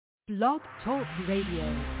Blog Talk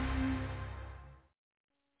Radio.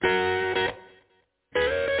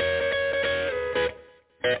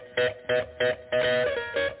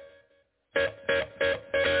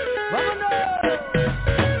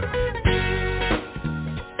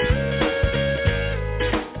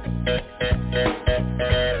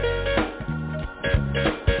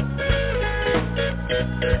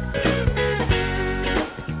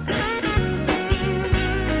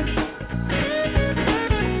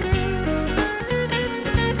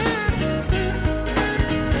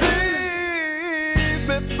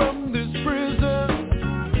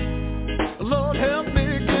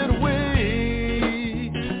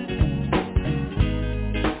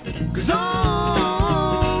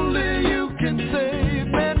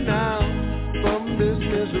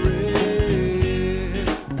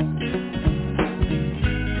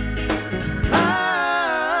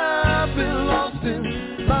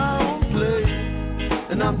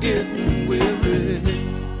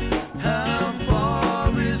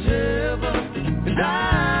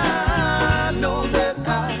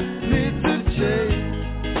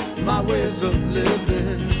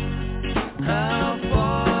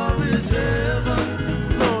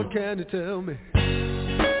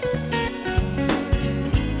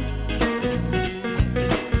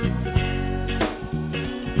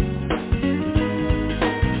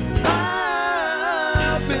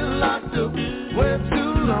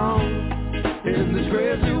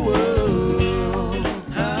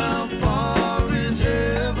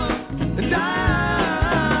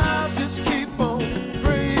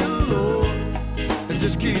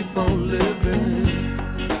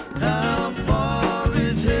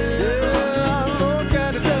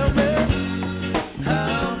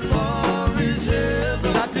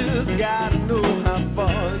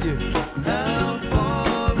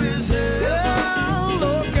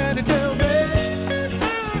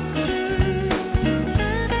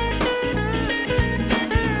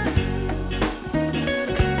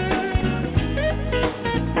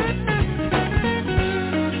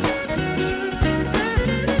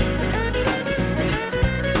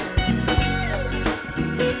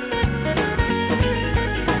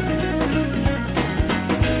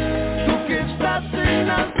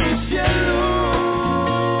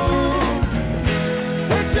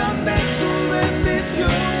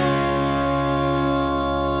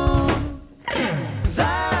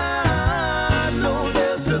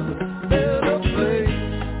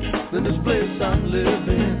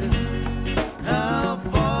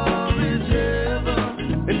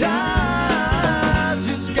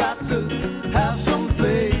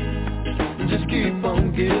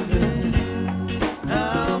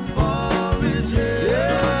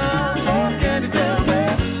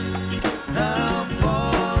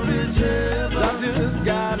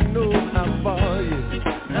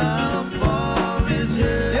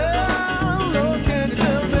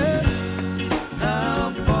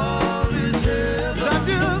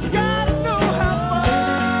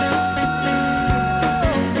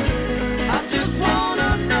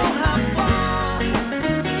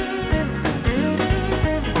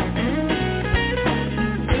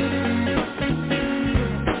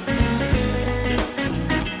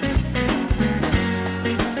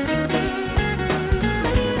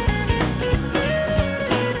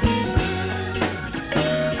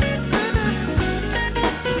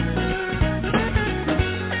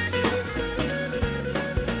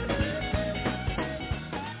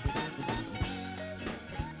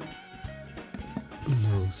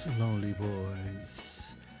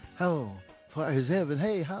 Heaven.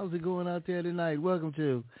 Hey, how's it going out there tonight? Welcome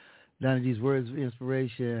to Donny's Words of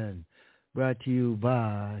Inspiration, brought to you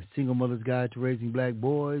by Single Mother's Guide to Raising Black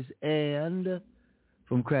Boys and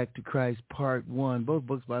From Crack to Christ Part 1, both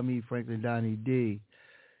books by me, Franklin Donny D.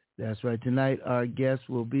 That's right. Tonight our guest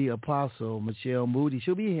will be Apostle Michelle Moody.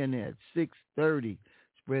 She'll be here at 6:30,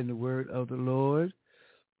 spreading the word of the Lord.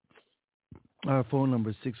 Our phone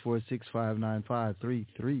number is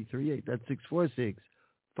 646-595-3338. That's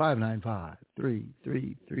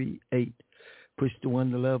 646-595-3338. Push the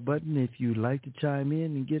one to love button if you'd like to chime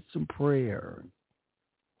in and get some prayer.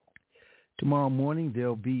 Tomorrow morning,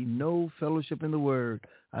 there'll be no fellowship in the Word.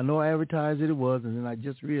 I know I advertised it was, and then I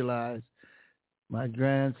just realized my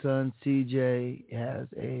grandson, CJ, has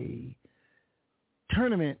a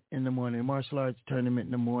tournament in the morning, a martial arts tournament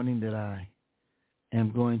in the morning that I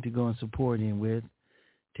am going to go and support him with,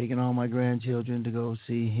 taking all my grandchildren to go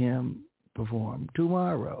see him perform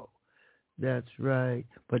tomorrow. That's right.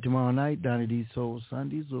 But tomorrow night, Donny D's Soul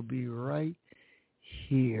Sundays will be right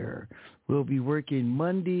here. We'll be working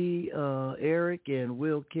Monday, Eric and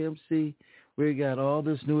Will Kempsey. We got all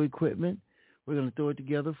this new equipment. We're going to throw it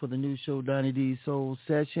together for the new show, Donny D's Soul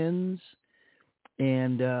Sessions.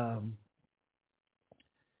 And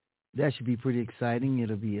that should be pretty exciting.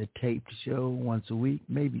 It'll be a taped show once a week,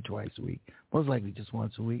 maybe twice a week. Most likely just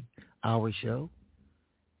once a week, our show.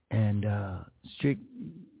 And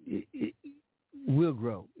we'll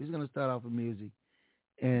grow. It's going to start off with music.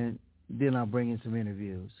 And then I'll bring in some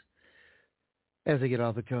interviews. As I get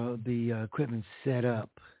all the equipment set up,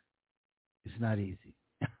 it's not easy.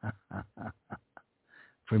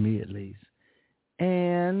 For me, at least.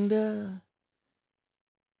 And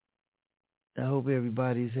I hope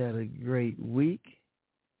everybody's had a great week.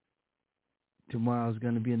 Tomorrow's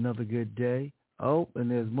going to be another good day. Oh,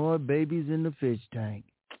 and there's more babies in the fish tank.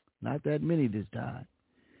 Not that many this time.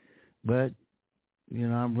 But, you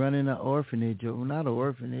know, I'm running an orphanage, or not an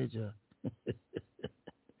orphanage,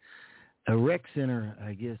 a rec center,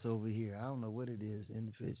 I guess, over here. I don't know what it is in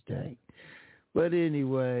the fish tank. But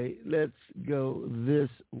anyway, let's go this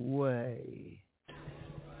way.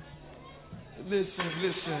 Listen.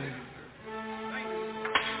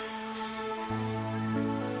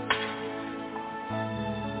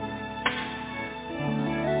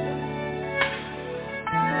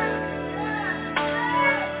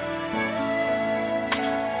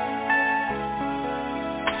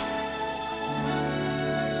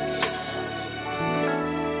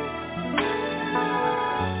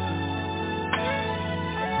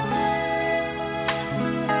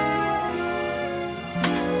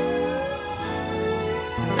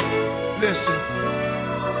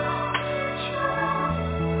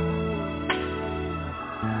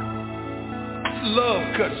 Love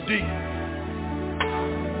cuts deep.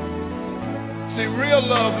 See, real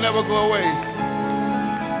love never go away.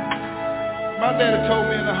 My daddy told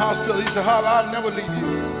me in the hospital, he said, Harley, I'll never leave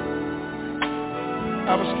you.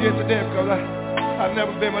 I was scared to death because I've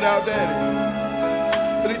never been without daddy.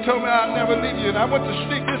 But he told me I'll never leave you. And I went to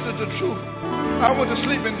sleep, this is the truth. I went to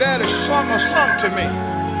sleep and daddy sung a song to me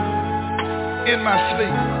in my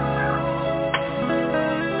sleep.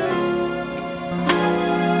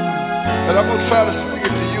 And I'm going to try to sing it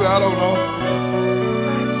to you, I don't know.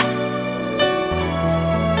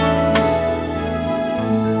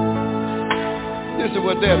 This is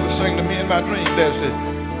what Dad was singing to me in my dream. Dad said,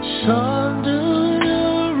 Son, do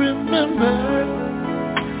you remember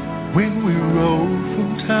when we rode from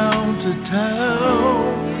town to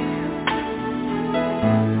town?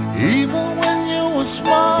 Even when you were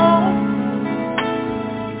small,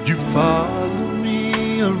 you followed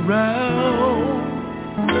me around.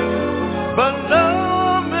 But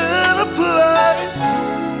now I'm in a place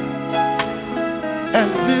as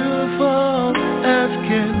beautiful as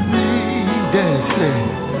can be. Dad said,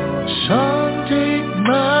 son, take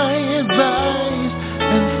my advice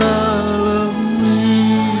and follow me.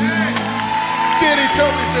 Then he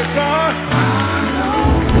told me, said, son,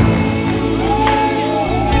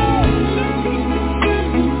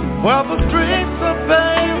 while the streets of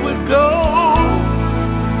pain would go,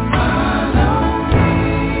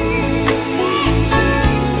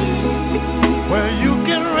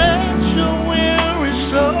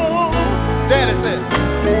 Daddy said,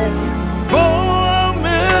 I'm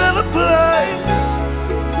in a place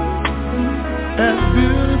as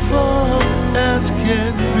beautiful as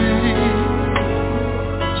can be.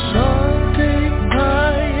 Son, take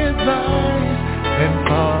my advice and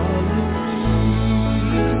follow me.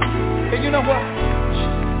 And you know what?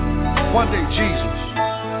 One day Jesus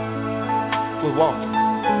was walking.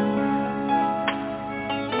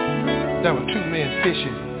 There were two men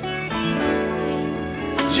fishing.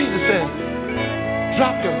 Jesus said,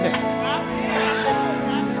 drop your net.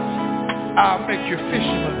 I'll make you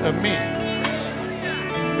fishermen of men.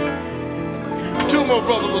 Two more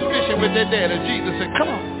brothers was fishing with their dad, and Jesus said, come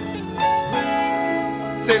on.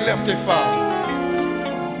 They left their father,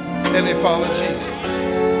 and they followed Jesus.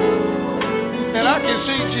 And I can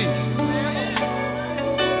see Jesus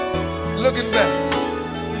looking back,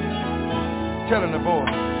 telling the boy,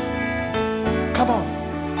 come on.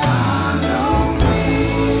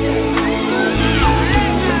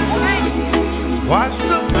 Watch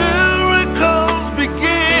the miracles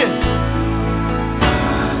begin.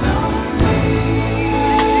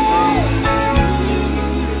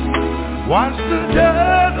 Watch the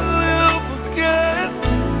dead live again.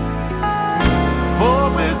 For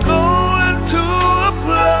we're going to a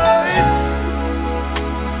place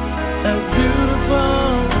as beautiful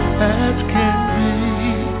as can be.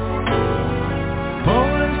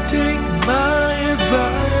 Boys, take my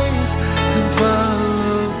advice and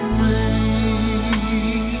follow me.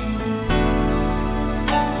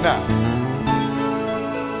 Now,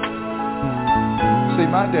 see,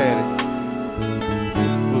 my daddy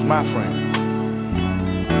was my friend.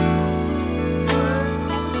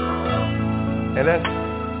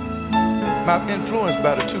 And I'm influenced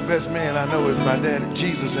by the two best men I know is my daddy,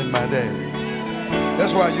 Jesus and my daddy.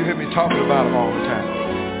 That's why you hear me talking about them all the time.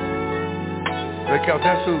 Because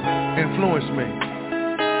that's who influenced me.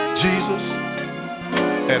 Jesus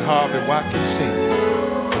and Harvey Watkins Sr.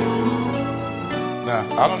 Now,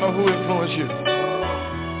 I don't know who influenced you,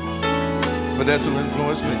 but that's who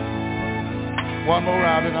influenced me. One more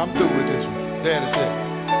round and I'm through with this one. Daddy said,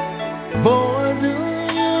 boy, do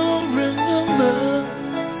you remember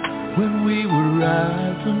when we would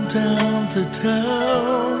ride from town to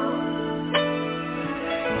town?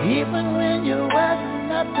 Even when you wasn't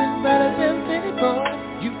nothing but a little bitty boy,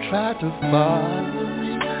 you tried to follow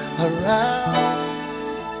me around.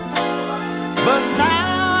 But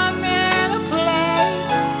now I'm in a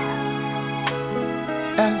place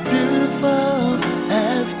as beautiful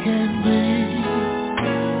as can be.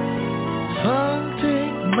 Son,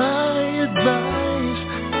 take my advice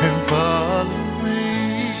and follow me.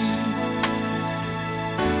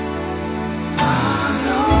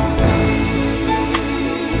 Follow me.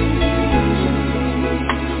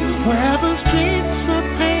 Where the streets are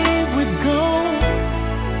paved with gold.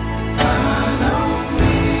 Follow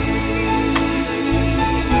me.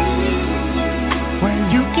 Where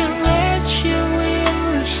you can rest your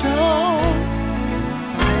weary soul.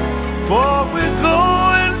 For we're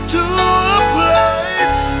going to a place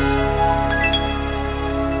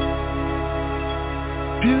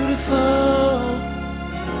beautiful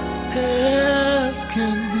as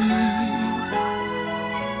can be.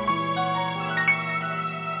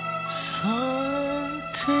 Son,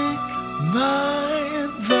 take my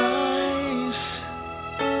advice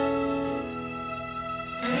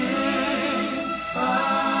and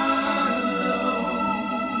follow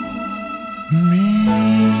me.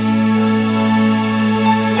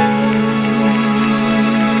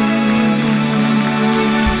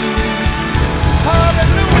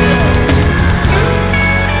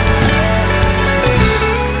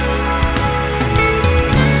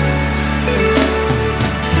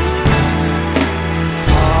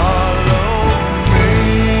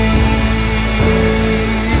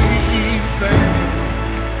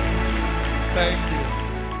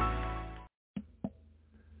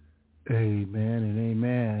 Amen and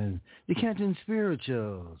amen. The Canton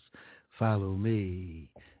Spirituals, follow me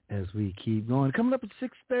as we keep going. Coming up at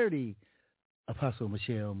 6:30, Apostle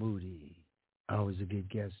Michelle Moody. Always a good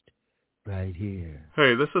guest right here.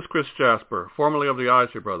 Hey, this is Chris Jasper, formerly of the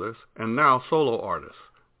Isley Brothers, and now solo artist.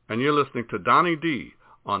 And you're listening to Donny D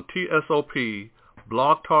on TSOP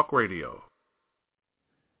Blog Talk Radio.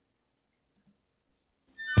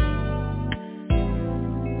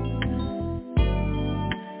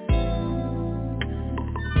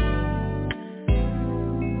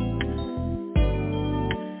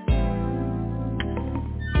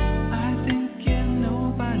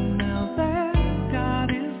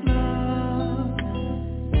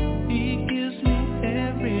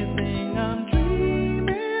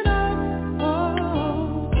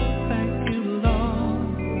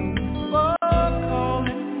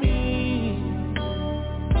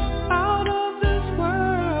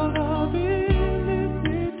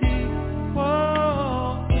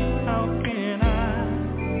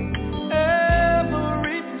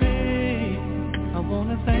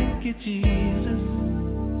 Jesus,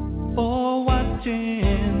 for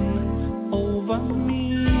watching over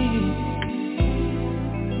me.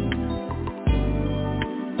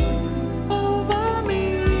 Over me.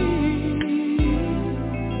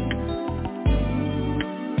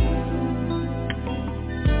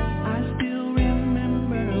 I still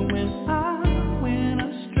remember when I went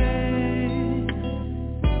astray.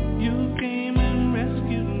 You came and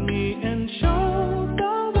rescued me and showed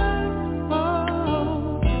the way.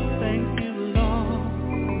 Oh, thank you, Lord.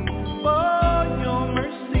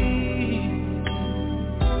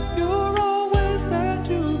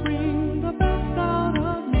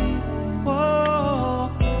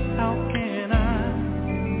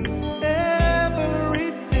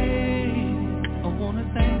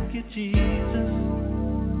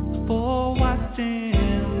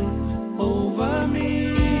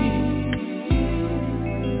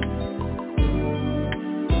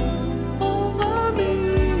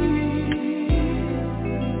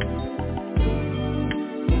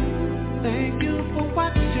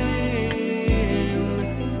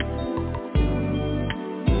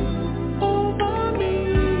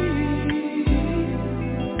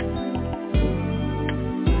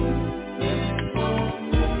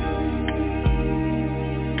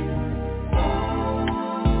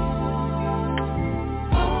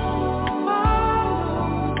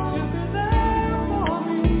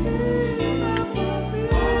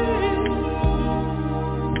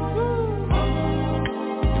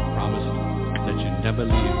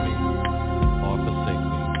 never leave me or forsake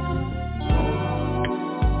me.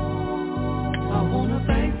 I wanna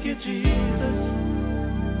thank you, Jesus,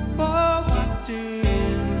 for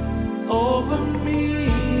watching over me.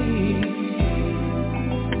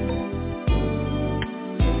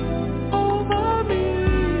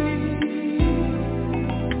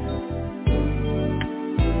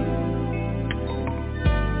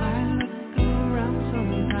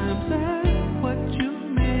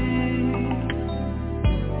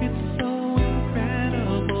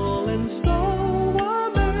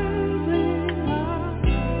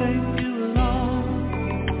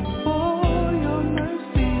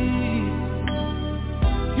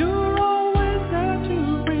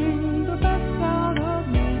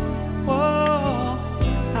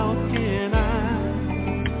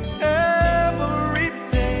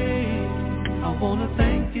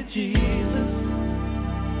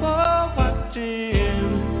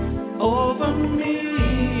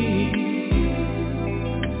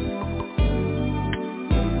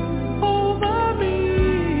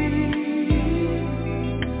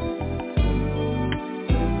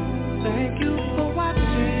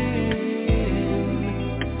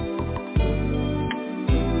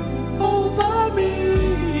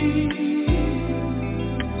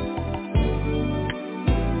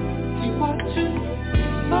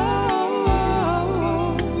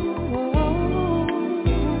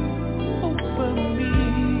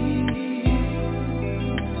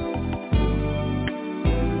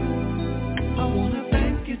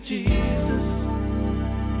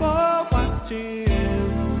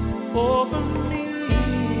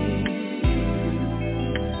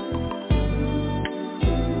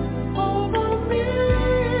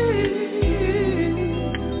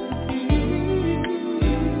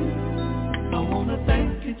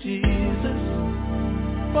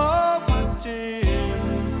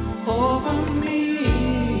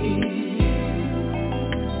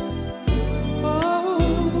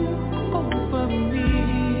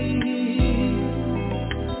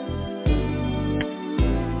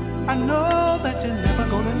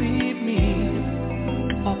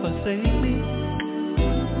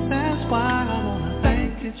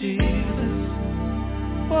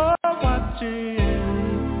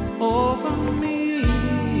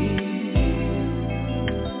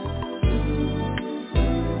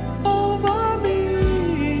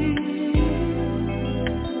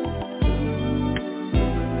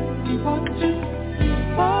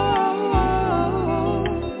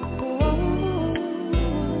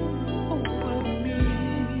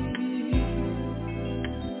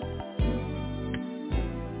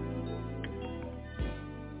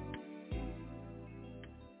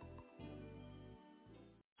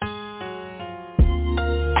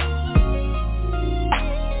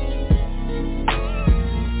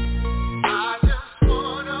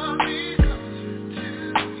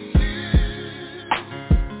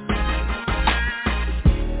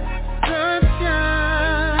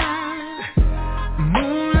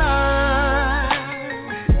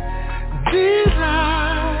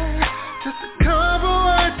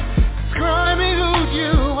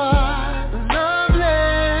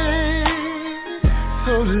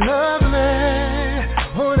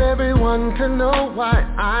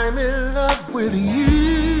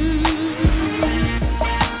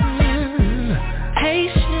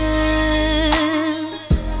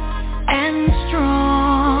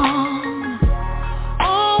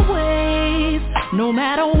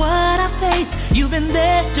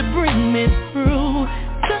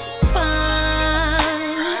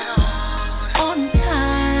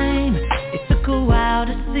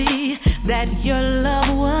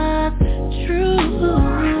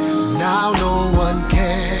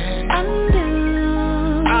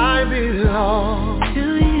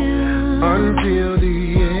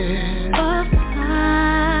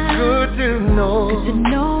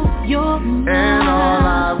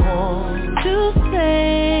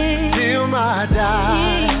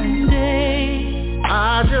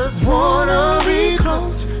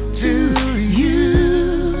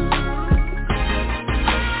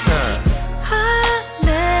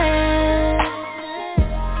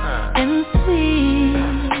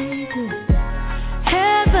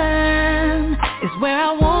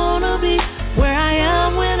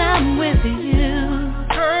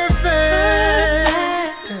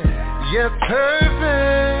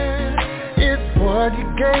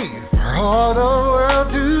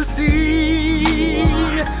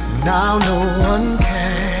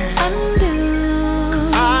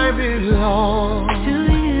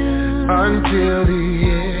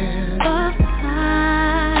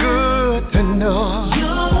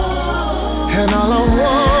 And all I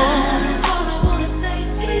want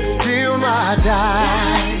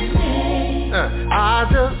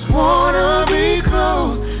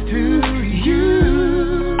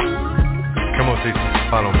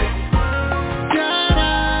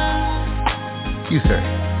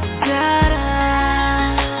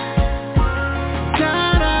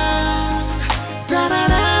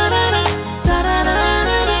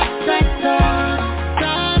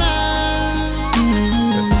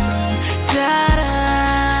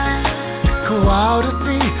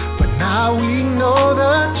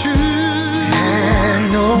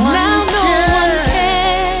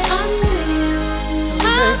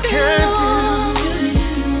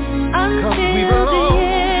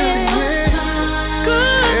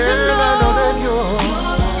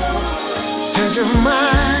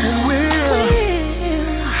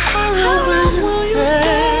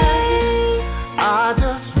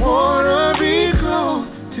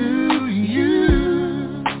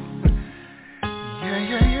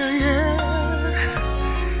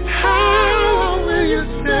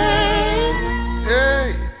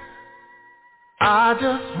I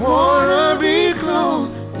just wanna be close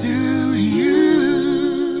to you.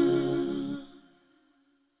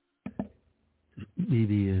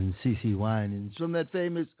 BB and CC Winans from that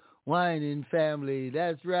famous Winan family.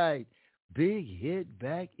 That's right. Big hit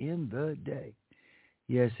back in the day.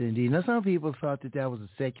 Yes, indeed. Now, some people thought that was a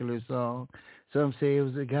secular song. Some say it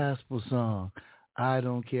was a gospel song. I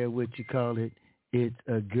don't care what you call it. It's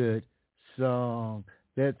a good song.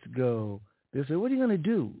 Let's go. They say, what are you going to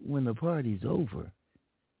do when the party's over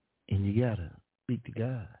and you got to speak to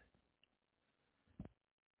God?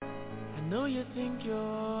 I know you think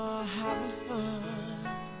you're having fun.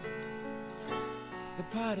 The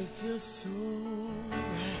party feels so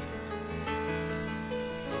right.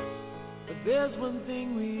 But there's one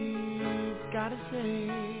thing we've got to say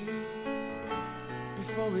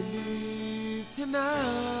before we leave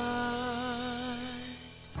tonight.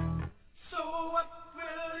 So what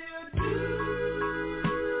will you do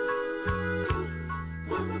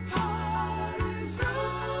when the party's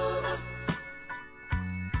over?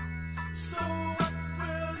 So what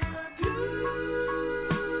will you do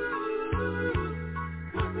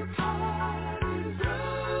when the party's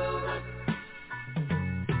over?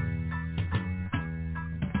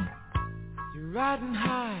 You're riding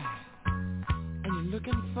high and you're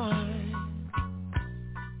looking fine,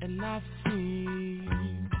 and life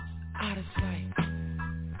seems out of sight.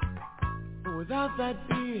 But without that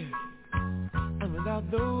beer and without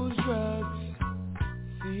those drugs,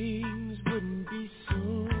 things wouldn't be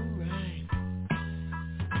so right.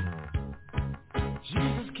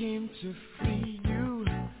 Jesus came to free you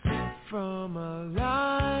from a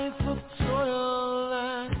life of toil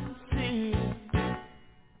and sin.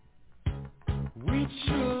 We'd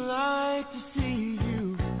sure like to see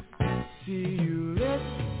you let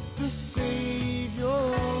the Savior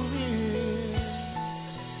in.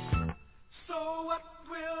 So what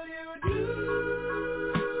will you do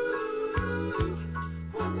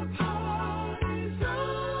when the party's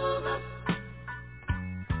over?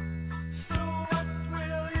 So what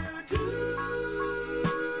will you do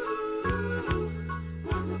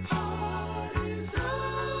when the party's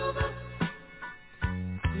over?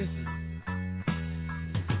 Listen,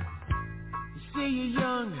 you say you're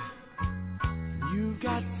young, you've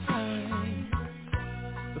got time.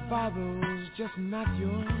 The Bible's just not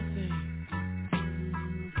your thing.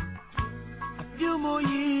 A few more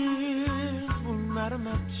years won't matter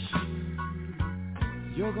much.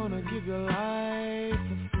 You're gonna give your life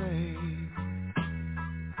a flame.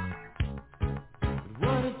 But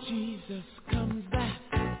what if Jesus comes back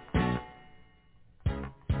to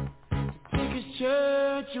take his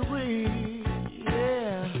church away?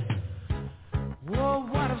 Yeah. Well,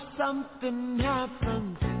 what if something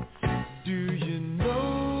happens? Do you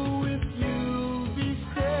know if you'll be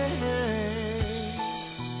saved?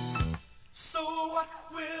 So what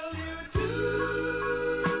will you do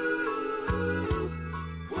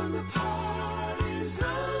when the party's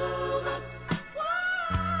over?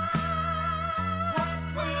 What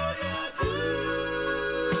will you do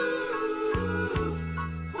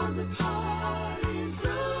when the party's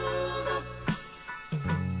over?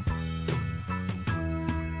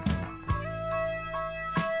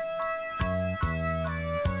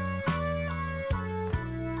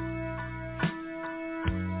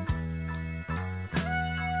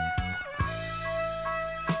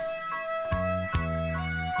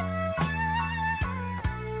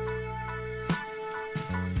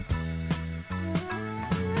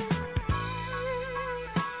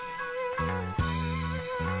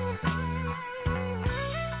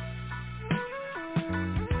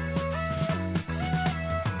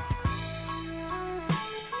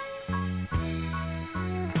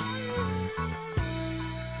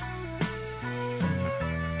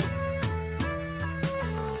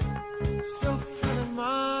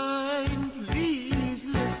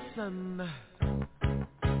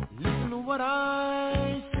 Listen to what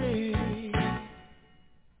I say.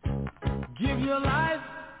 Give your life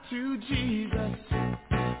to Jesus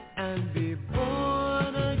and be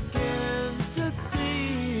born again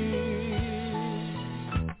today.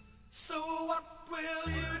 So what will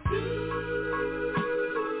you do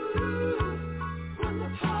when the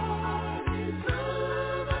party's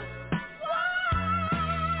over?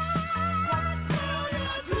 What will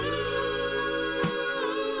you do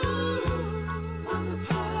when the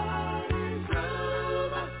party's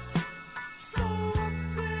over? So what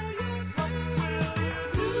will you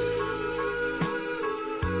do?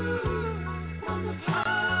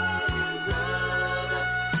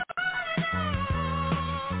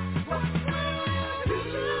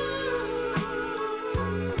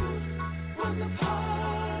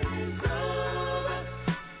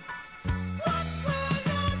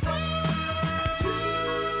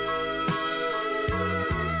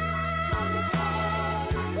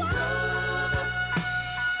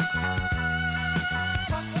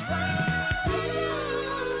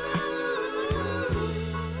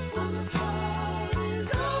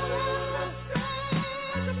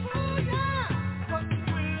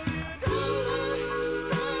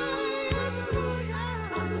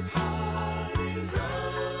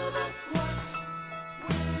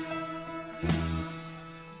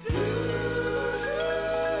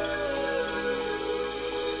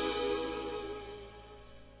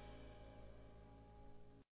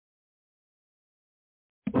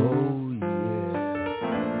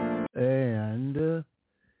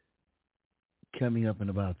 coming up in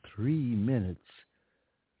about 3 minutes.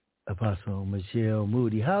 Apostle Michelle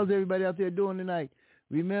Moody. How's everybody out there doing tonight?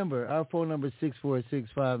 Remember, our phone number is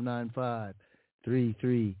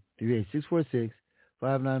 646-595-3338.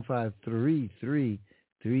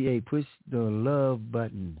 646-595-3338. Push the love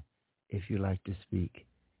button if you like to speak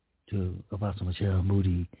to Apostle Michelle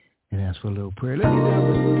Moody and ask for a little prayer. Let me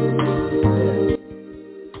know.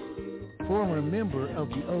 Former member of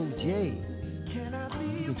the OJ. You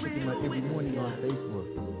can check him out every morning on Facebook.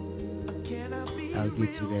 I'll get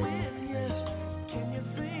you that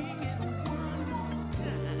information.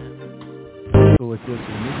 So what's this?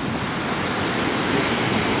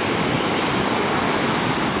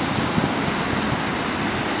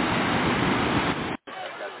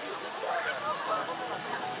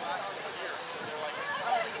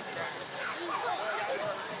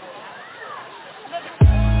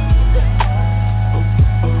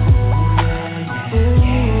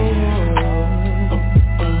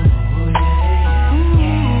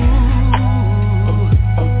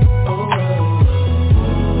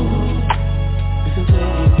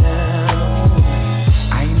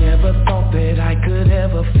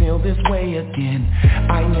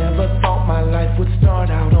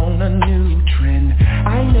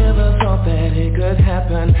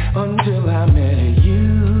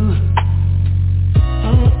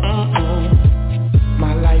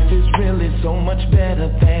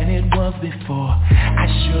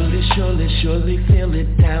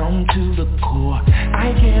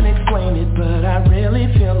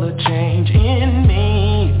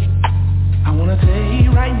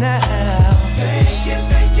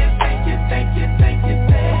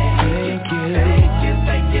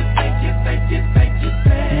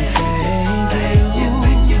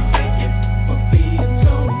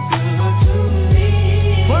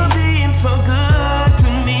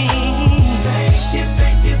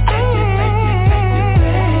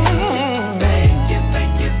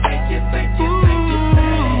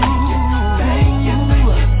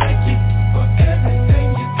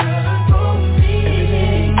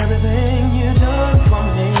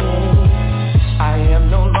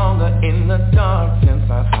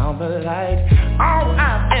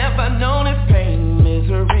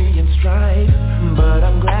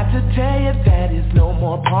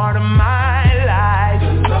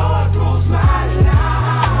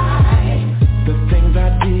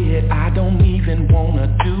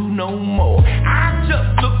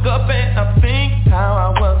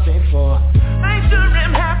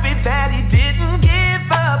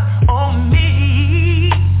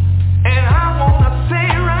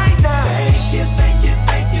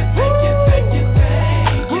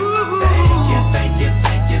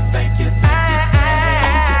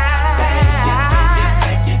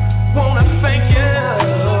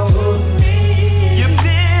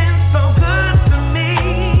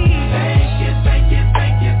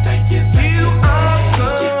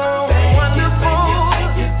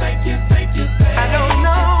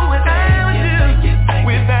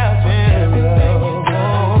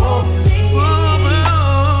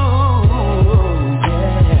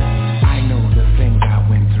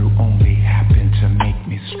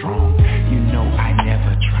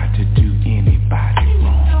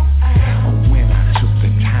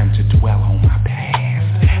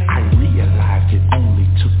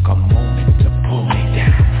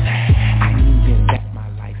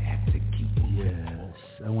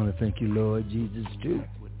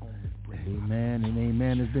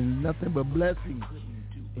 Blessings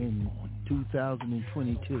in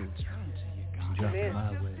 2022. Drop it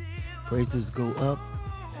my way. Praises go up,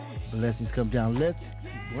 blessings come down. Let's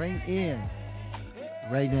bring in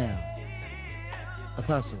right now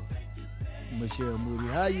Apostle Michelle Moody.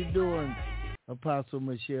 How you doing, Apostle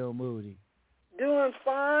Michelle Moody? Doing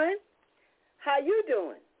fine. How you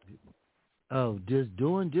doing? Oh, just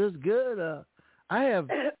good. I have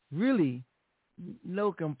really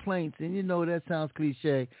no complaints, and you know that sounds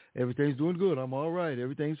cliche. Everything's doing good. I'm all right.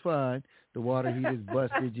 Everything's fine. The water heater's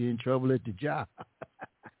busted. You're in trouble at the job.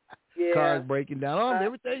 Yeah. Car's breaking down.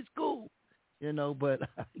 Everything's cool. You know, but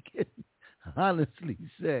I can honestly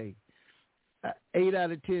say 8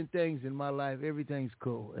 out of 10 things in my life, everything's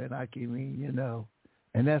cool. And I can mean, you know,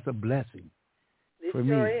 and that's a blessing for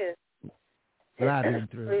me. Is. What I've been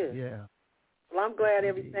through, yeah. Well, I'm glad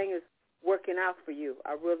everything is working out for you.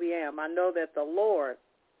 I really am. I know that the Lord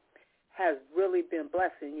has really been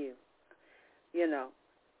blessing you. You know,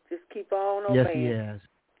 just keep on obeying. Yes, he has.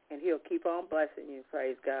 And he'll keep on blessing you.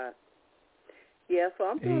 Praise God. Yeah, so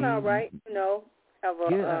I'm doing all right. You know,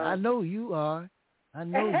 I know you are. I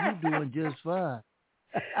know you're doing just fine.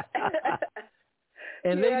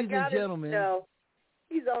 And ladies and gentlemen,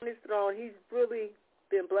 He's on his throne. He's really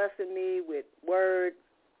been blessing me with word,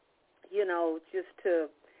 just to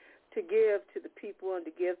give to the people and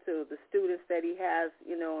to give to the students that he has,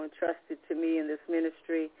 entrusted to me in this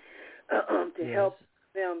ministry to help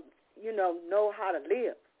them, know how to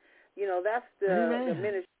live. That's the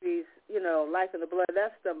ministry's, Life in the Blood.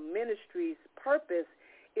 That's the ministry's purpose,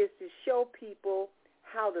 is to show people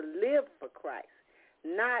how to live for Christ,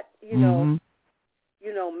 not,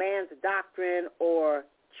 man's doctrine or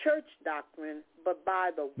church doctrine, but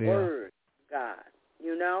by the word of God,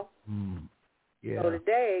 So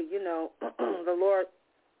today, the Lord,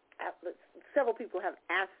 several people have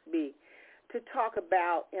asked me to talk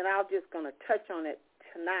about, and I'm just going to touch on it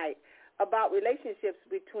tonight, about relationships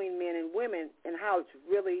between men and women and how it's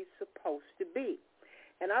really supposed to be.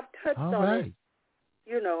 And I've touched on it,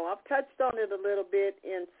 I've touched on it a little bit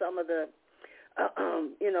in some of the,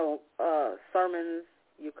 sermons,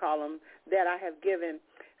 you call them, that I have given.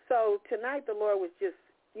 So tonight the Lord was just,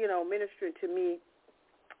 ministering to me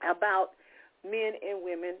about men and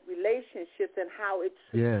women relationships and how it's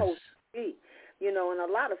supposed to be. And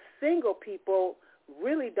a lot of single people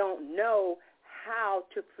really don't know how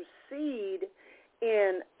to proceed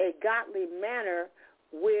in a godly manner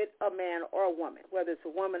with a man or a woman, whether it's a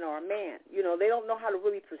woman or a man. They don't know how to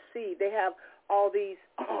really proceed. They have all these,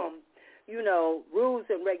 rules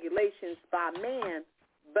and regulations by man,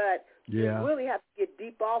 but you really have to get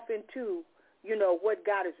deep off into, what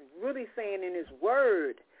God is really saying in his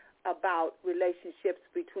word about relationships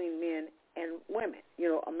between men and women,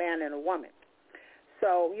 a man and a woman.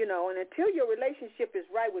 So, and until your relationship is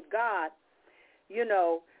right with God,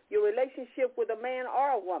 your relationship with a man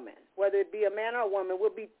or a woman, whether it be a man or a woman,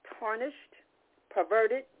 will be tarnished,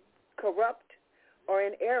 perverted, corrupt, or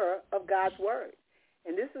in error of God's word.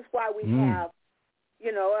 And this is why we have,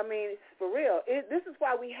 it's for real. This is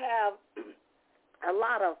why we have a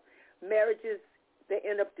lot of marriages that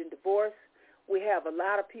end up in divorce. We have a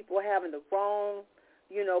lot of people having the wrong,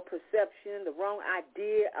 perception, the wrong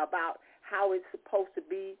idea about how it's supposed to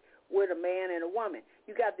be with a man and a woman.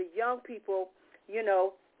 You got the young people,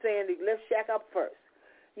 saying, let's shack up first,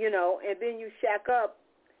 and then you shack up,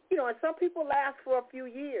 and some people last for a few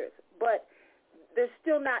years, but there's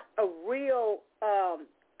still not a real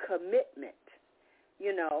commitment,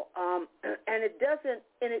 and it doesn't,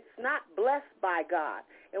 and it's not blessed by God.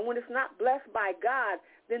 And when it's not blessed by God,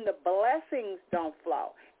 then the blessings don't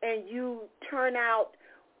flow, and you turn out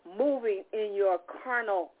moving in your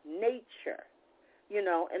carnal nature,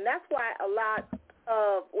 and that's why a lot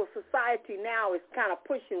of society now is kind of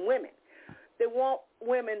pushing women. They want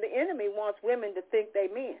women, the enemy wants women to think they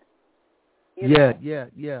men. Yeah.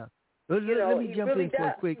 Let me jump really in for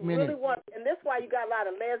a quick minute. Really and that's why you got a lot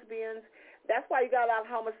of lesbians. That's why you got a lot of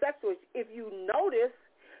homosexuals. If you notice,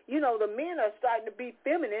 the men are starting to be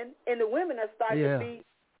feminine, and the women are starting to be,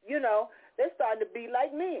 they're starting to be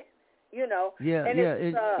like men.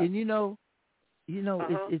 It's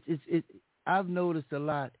I've noticed a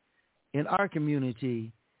lot in our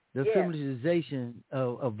community, the feminization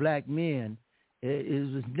of black men.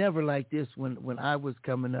 It was never like this when I was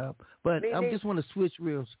coming up. But I just want to switch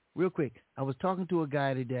real quick. I was talking to a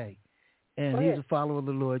guy today, and he's a follower of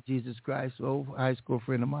the Lord Jesus Christ, an old high school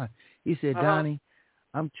friend of mine. He said, Donnie,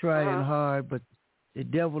 I'm trying hard, but the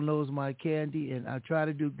devil knows my candy, and I try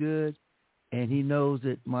to do good, and he knows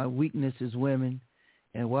that my weakness is women.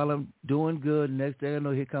 And while I'm doing good, next thing I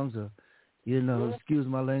know, here comes excuse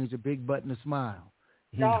my language, a big butt and a smile.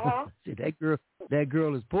 Said, that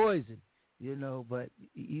girl is poison. But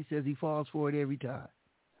he says he falls for it every time.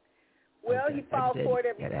 Well, he falls for it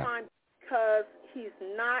every time because he's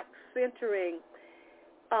not centering,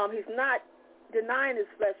 he's not denying his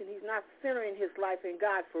flesh, and he's not centering his life in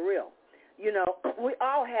God for real. We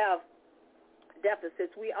all have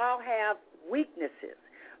deficits. We all have weaknesses.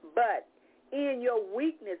 But in your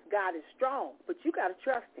weakness, God is strong. But you got to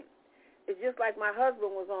trust him. It's just like my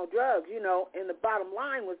husband was on drugs, and the bottom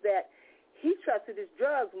line was that he trusted his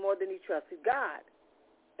drugs more than he trusted God.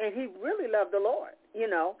 And he really loved the Lord,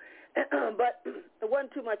 but it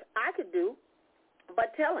wasn't too much I could do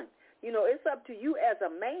but tell him, it's up to you as a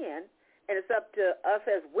man, and it's up to us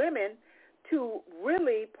as women to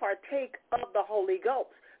really partake of the Holy Ghost.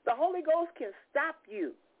 The Holy Ghost can stop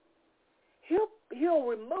you. He'll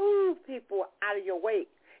remove people out of your way.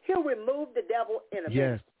 He'll remove the devil in a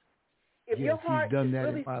minute. If your heart is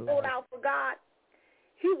really sold out for God,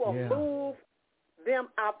 he will move them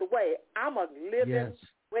out the way. I'm a living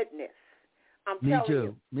witness. I'm telling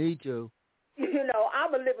you. Me too.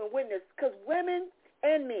 I'm a living witness because women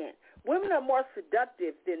and men, women are more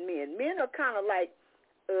seductive than men. Men are kind of like,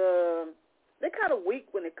 they're kind of weak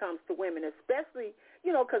when it comes to women, especially,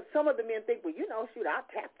 because some of the men think, well, shoot, I'll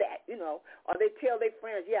tap that, or they tell their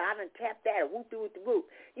friends, yeah, I done tap that, whoop-de-whoop-de-whoop,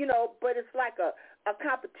 but it's like a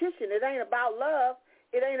competition. It ain't about love.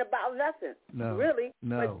 It ain't about nothing, really.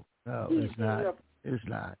 No, it's not. It's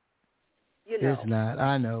not. It's not.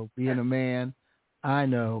 I know. Being a man, I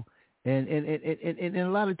know. And a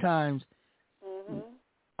lot of times,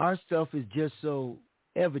 our stuff is just so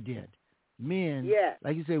evident. Men,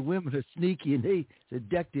 like you say, women are sneaky and they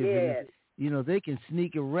seductive. Yes. And, they can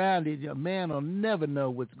sneak around it. A man will never know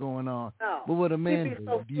what's going on. No. But what a man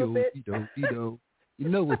does, you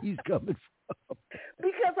know where he's coming from.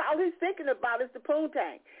 Because all he's thinking about is the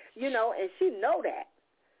poontang, and she know that.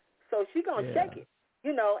 So she going to shake it,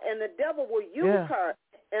 and the devil will use her,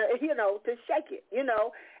 to shake it,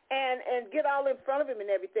 and get all in front of him and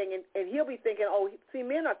everything. And he'll be thinking, oh, see,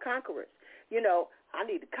 men are conquerors. I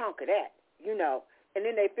need to conquer that, and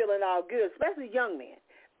then they feeling all good, especially young men.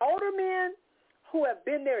 Older men who have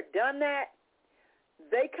been there, done that,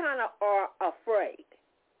 they kind of are afraid.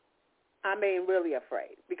 I mean, really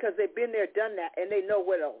afraid, because they've been there, done that, and they know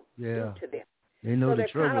what it'll do to them. They know the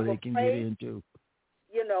trouble kind of they can get into.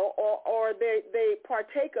 Or they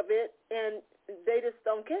partake of it, and they just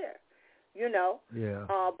don't care, Yeah.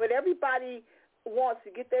 But everybody wants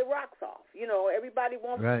to get their rocks off. Everybody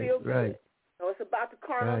wants to feel good. Right. It's about the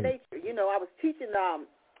carnal nature. I was teaching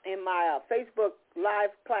in my Facebook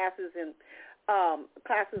live classes and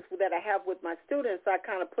classes that I have with my students. I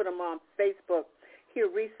kind of put them on Facebook here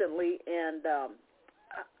recently, and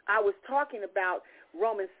I was talking about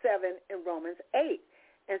Romans 7 and Romans 8.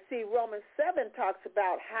 And see, Romans 7 talks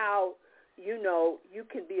about how, you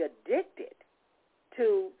can be addicted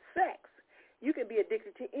to sex. You can be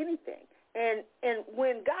addicted to anything. And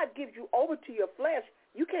when God gives you over to your flesh,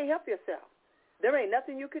 you can't help yourself. There ain't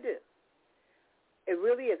nothing you could do. It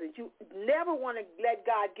really isn't. You never want to let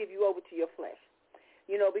God give you over to your flesh,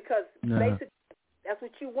 because basically that's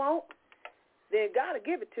what you want. Then God will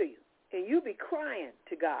give it to you, and you be crying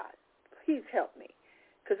to God, please help me,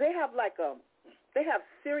 because they have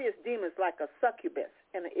serious demons like a succubus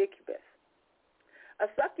and an incubus. A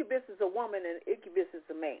succubus is a woman, and an incubus is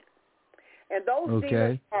a man, and those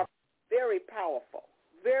demons are very powerful,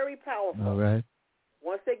 very powerful. All right.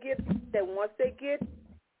 Once they get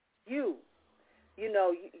you,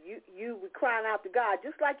 you be crying out to God,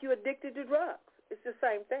 just like you're addicted to drugs. It's the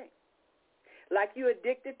same thing. Like you're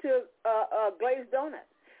addicted to glazed donuts,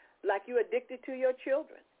 like you're addicted to your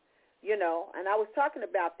children, And I was talking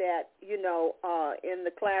about that, in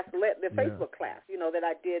the class, the Facebook class, that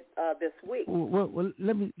I did this week. Well,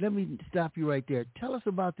 let me stop you right there. Tell us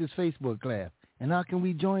about this Facebook class, and how can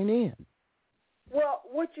we join in? Well,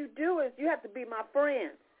 what you do is you have to be my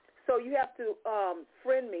friend. So you have to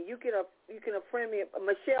friend me. You can friend me,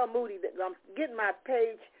 Michelle Moody. I'm getting my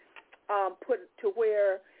page put to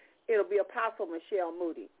where it'll be Apostle Michelle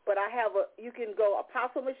Moody. But you can go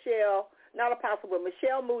Apostle Michelle, not Apostle, but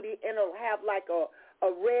Michelle Moody, and it'll have like a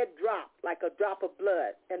red drop, like a drop of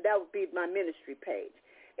blood, and that would be my ministry page.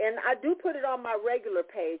 And I do put it on my regular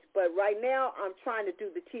page, but right now I'm trying to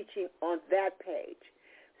do the teaching on that page.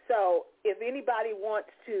 So if anybody wants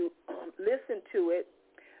to listen to it,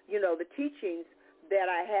 the teachings that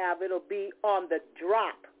I have, it'll be on the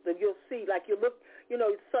drop. That you'll see, like you look,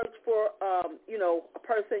 search for, a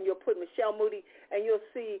person, you'll put Michelle Moody, and you'll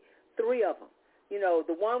see 3 of them.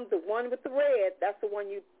 The one with the red, that's the one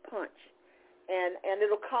you punch. And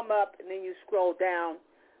it'll come up, and then you scroll down,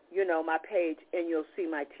 my page, and you'll see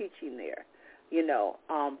my teaching there,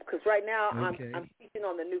 because right now I'm teaching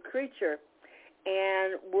on the new creature,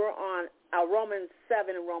 and we're on Romans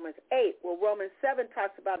 7 and Romans 8. Well, Romans 7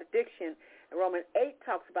 talks about addiction, and Romans 8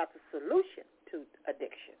 talks about the solution to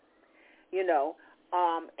addiction,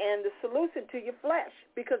 and the solution to your flesh,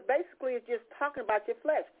 because basically it's just talking about your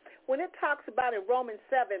flesh. When it talks about in Romans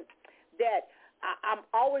 7 that I'm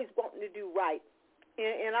always wanting to do right,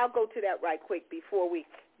 and I'll go to that right quick before we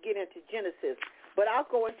get into Genesis, but I'll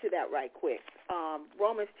go into that right quick.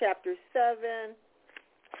 Romans chapter 7,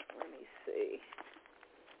 let me see.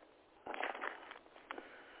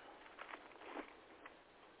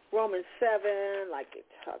 Romans 7, like it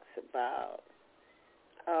talks about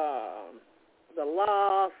the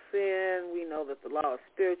law of sin. We know that the law is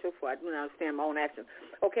spiritual, for I do not understand my own actions.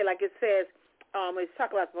 Okay, like it says, it's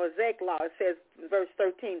talking about the Mosaic law. It says in verse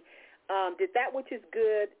 13, did that which is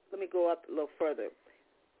good, let me go up a little further.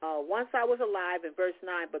 Once I was alive in verse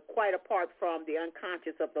 9, but quite apart from the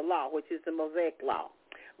unconscious of the law, which is the Mosaic law.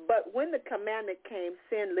 But when the commandment came,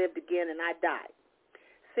 sin lived again, and I died.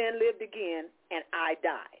 Sin lived again, and I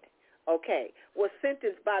died. Okay, was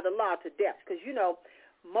sentenced by the law to death. Because,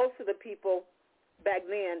 most of the people back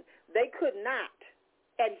then, they could not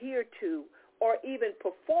adhere to or even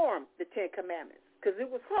perform the Ten Commandments because it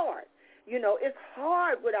was hard. You know, it's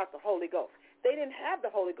hard without the Holy Ghost. They didn't have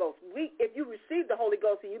the Holy Ghost. If you receive the Holy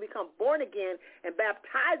Ghost and you become born again and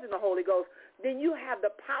baptized in the Holy Ghost, then you have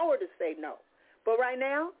the power to say no. But right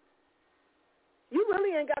now, you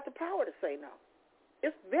really ain't got the power to say no.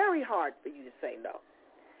 It's very hard for you to say no.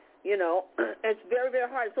 You know, it's very, very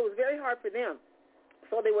hard. So it's very hard for them.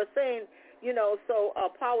 So they were saying, you know, so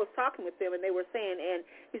Paul was talking with them, and they were saying, and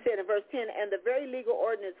he said in verse 10, and the very legal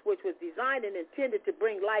ordinance which was designed and intended to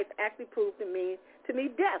bring life actually proved to me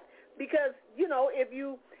death. Because, you know, if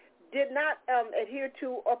you did not adhere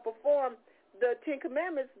to or perform the Ten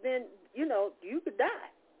Commandments, then, you know, you could die.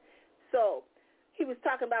 So he was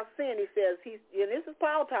talking about sin. He says, and this is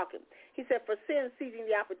Paul talking. He said, for sin seizing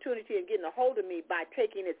the opportunity and getting a hold of me by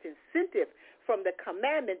taking its incentive from the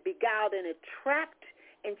commandment beguiled and entrapped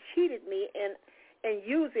and cheated me and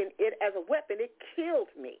using it as a weapon, it killed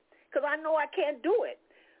me because I know I can't do it.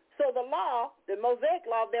 So the law, the Mosaic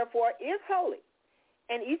law, therefore, is holy.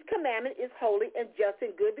 And each commandment is holy and just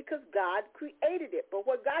and good because God created it. But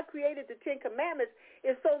what God created the Ten Commandments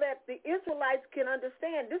is so that the Israelites can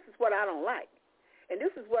understand this is what I don't like. And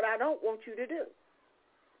this is what I don't want you to do.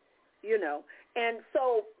 You know, and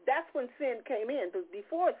so that's when sin came in. But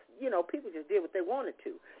before, you know, people just did what they wanted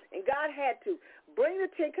to. And God had to bring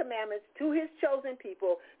the Ten Commandments to his chosen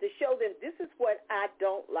people to show them this is what I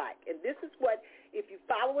don't like. And this is what, if you're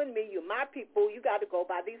following me, you're my people, you got to go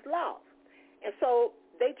by these laws. And so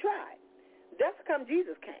they tried. That's how come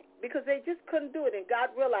Jesus came, because they just couldn't do it. And God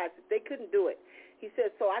realized that they couldn't do it. He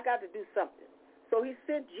said, so I got to do something. So he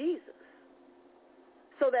sent Jesus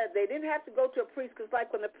so that they didn't have to go to a priest, because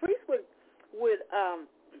like when the priest would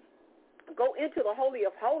go into the Holy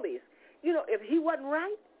of Holies, you know, if he wasn't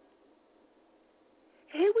right,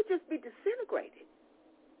 he would just be disintegrated.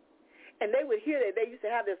 And they would hear that they used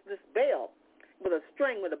to have this bell with a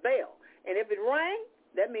string with a bell. And if it rang,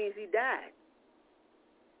 that means he died.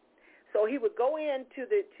 So he would go into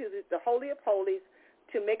the Holy of Holies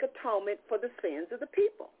to make atonement for the sins of the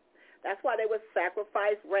people. That's why they would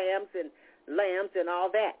sacrifice rams and lambs and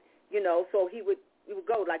all that, you know. So he would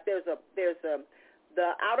go like there's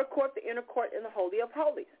the outer court, the inner court, and the Holy of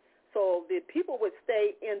Holies. So the people would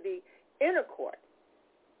stay in the inner court,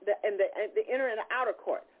 the inner and the outer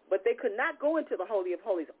court, but they could not go into the Holy of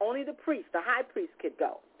Holies. Only the priest, the high priest, could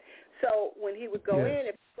go. So when he would go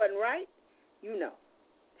in, if it wasn't right, you know,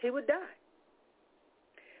 he would die.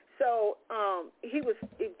 So he was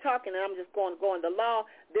talking, and I'm just going, the law,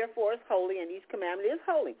 therefore, is holy, and each commandment is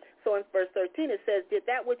holy. So in verse 13, it says, did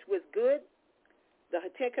that which was good, the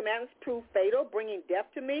Ten Commandments, prove fatal, bringing death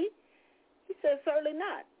to me? He says, certainly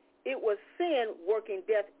not. It was sin working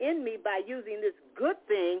death in me by using this good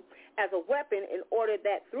thing as a weapon in order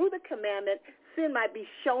that through the commandment, sin might be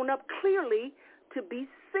shown up clearly to be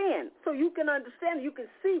sin. So you can understand, you can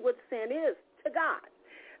see what sin is to God,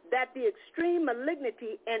 that the extreme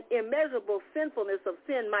malignity and immeasurable sinfulness of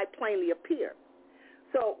sin might plainly appear.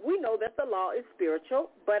 So we know that the law is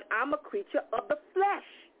spiritual, but I'm a creature of the flesh.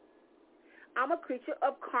 I'm a creature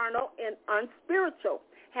of carnal and unspiritual,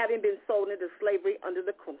 having been sold into slavery under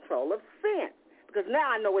the control of sin. Because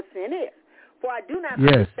now I know what sin is. For I do not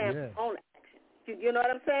understand my own actions. You know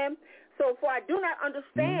what I'm saying? So for I do not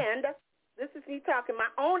understand, this is me talking,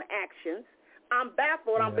 my own actions. I'm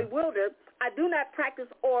baffled, I'm bewildered. I do not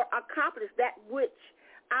practice or accomplish that which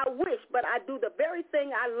I wish, but I do the very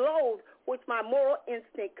thing I loathe, which my moral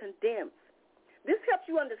instinct condemns. This helps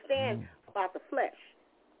you understand about the flesh.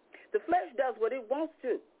 The flesh does what it wants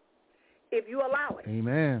to if you allow it.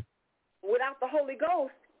 Amen. Without the Holy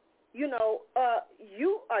Ghost, you know,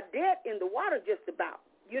 you are dead in the water just about,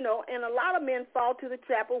 you know, and a lot of men fall to the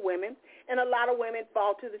trap of women, and a lot of women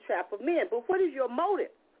fall to the trap of men. But what is your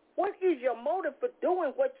motive? What is your motive for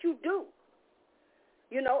doing what you do?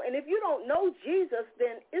 You know, and if you don't know Jesus,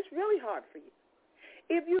 then it's really hard for you.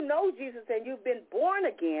 If you know Jesus and you've been born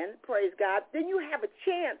again, praise God, then you have a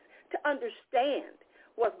chance to understand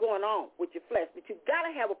what's going on with your flesh. But you've got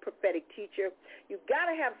to have a prophetic teacher. You've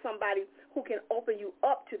got to have somebody who can open you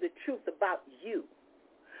up to the truth about you,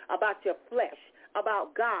 about your flesh,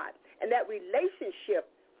 about God. And that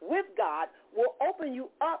relationship with God will open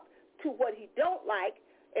you up to what he don't like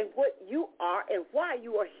and what you are and why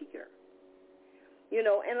you are here. You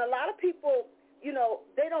know, and a lot of people, you know,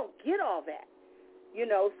 they don't get all that. You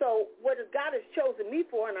know, so what God has chosen me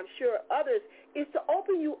for, and I'm sure others, is to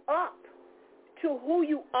open you up to who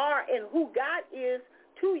you are and who God is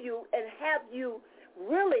to you, and have you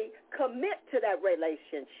really commit to that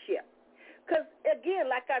relationship. Because, again,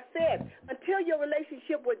 like I said, until your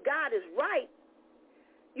relationship with God is right,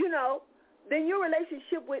 you know, then your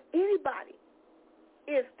relationship with anybody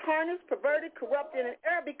is tarnished, perverted, corrupted, and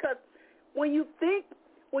error, because when you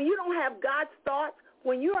don't have God's thoughts,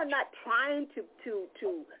 when you are not trying to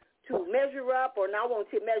measure up, or not want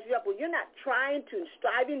to measure up, when you're not trying to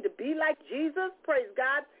striving to be like Jesus, praise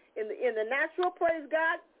God, in the natural, praise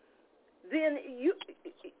God, then you're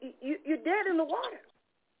dead in the water.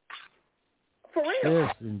 For real.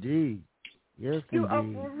 Yes, indeed. Yes, you indeed. are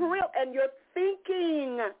for real, and your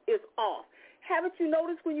thinking is off. Haven't you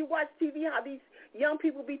noticed when you watch TV how these young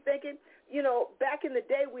people be thinking? You know, back in the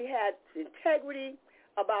day we had integrity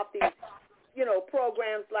about these,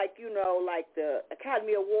 programs like, like the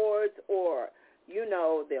Academy Awards, or,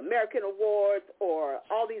 the American Awards, or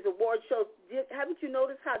all these award shows. Haven't you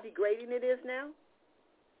noticed how degrading it is now?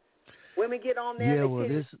 Women get on there. Yeah, well,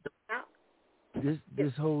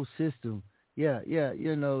 this whole system. Yeah.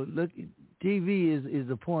 Look, TV is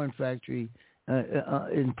a porn factory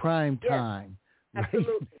in prime time.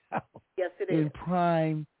 Absolutely. Right. Yes, it in is.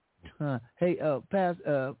 prime time. Hey,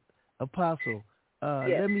 Apostle,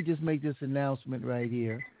 yes. Let me just make this announcement right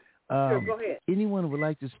here. Sure, go ahead. Anyone who would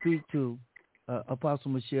like to speak to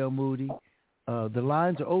Apostle Michelle Moody, the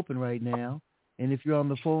lines are open right now. And if you're on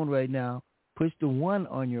the phone right now, push the 1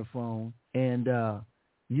 on your phone, and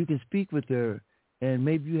you can speak with her. And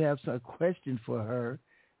maybe you have a question for her.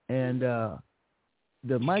 And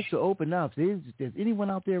the mics are open now. If there's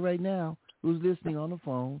anyone out there right now who's listening on the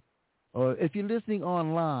phone, or if you're listening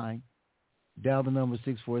online, dial the number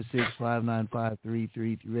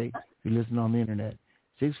 646-595-3338. If you're listening on the internet,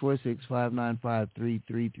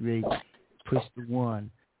 646-595-3338. Push the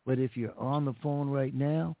 1. But if you're on the phone right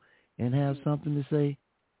now and have something to say,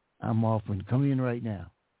 I'm offering. Come in right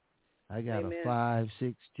now. I got Amen. a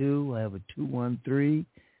 562. I have a 213.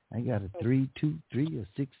 I got a 323, a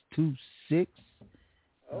 626.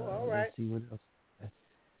 All right. Let's see what else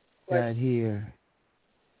I got here.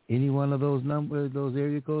 Any one of those numbers, those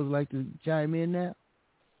area codes, like to chime in now?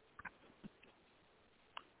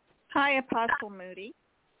 Hi, Apostle Moody.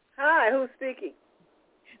 Hi, who's speaking?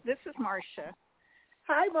 This is Marcia.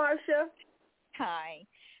 Hi, Marcia. Hi.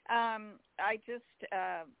 I just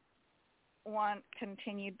want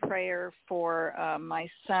continued prayer for my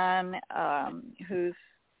son, who's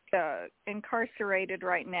incarcerated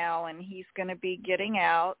right now, and he's going to be getting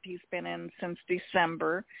out. He's been in since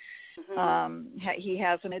December. Mm-hmm. He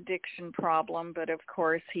has an addiction problem, but of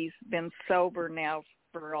course he's been sober now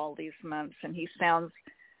for all these months, and he sounds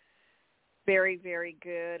very, very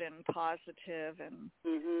good and positive, and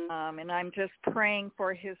and I'm just praying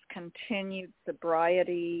for his continued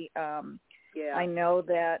sobriety. I know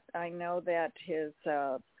that his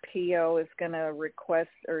PO is going to request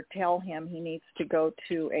or tell him he needs to go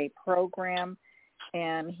to a program,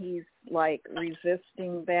 and he's like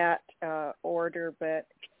resisting that order,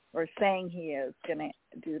 or saying he is going to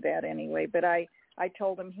do that anyway. But I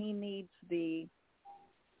told him he needs the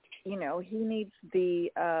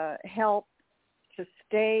help to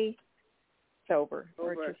stay sober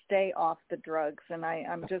or to stay off the drugs, and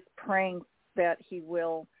I'm just praying that he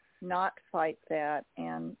will not fight that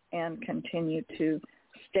and continue to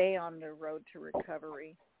stay on the road to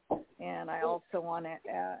recovery. And I also want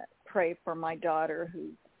to pray for my daughter,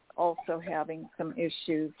 who's also having some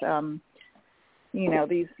issues.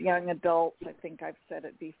 These young adults, I think I've said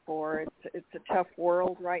it before, it's a tough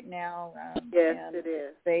world right now. Yes, and it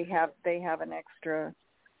is. They have an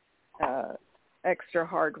extra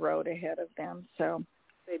hard road ahead of them. So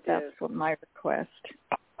that's what my request.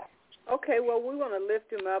 Okay, well, we want to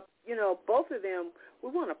lift him up. Both of them, we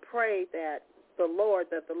want to pray that the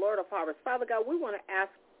Lord of harvest, Father God, we want to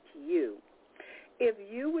ask you if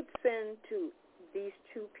you would send to these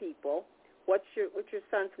two people. What's your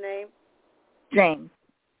son's name? James.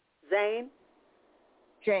 Zane?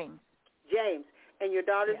 James. And your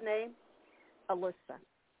daughter's name? Alyssa.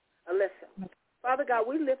 Father God,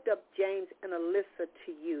 we lift up James and Alyssa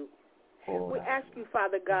to you. We ask you,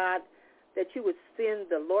 Father God, that you would send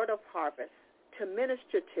the Lord of harvest to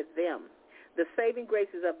minister to them the saving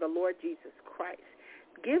graces of the Lord Jesus Christ.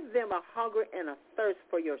 Give them a hunger and a thirst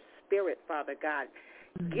for your spirit, Father God.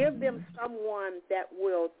 Give them someone that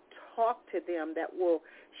will talk to them, that will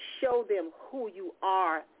show them who you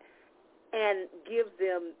are, and give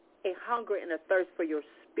them a hunger and a thirst for your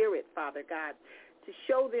spirit, Father God, to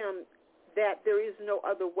show them that there is no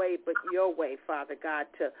other way but your way, Father God,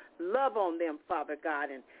 to love on them, Father God,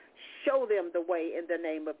 and show them the way in the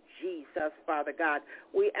name of Jesus, Father God.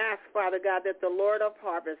 We ask, Father God, that the Lord of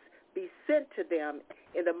harvest be sent to them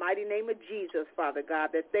in the mighty name of Jesus, Father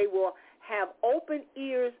God, that they will have open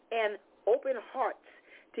ears and open hearts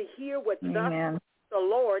to hear what thus the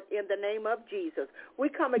Lord in the name of Jesus. We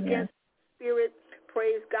come against spirit,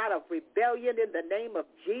 praise God, of rebellion in the name of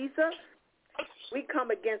Jesus. We come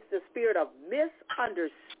against the spirit of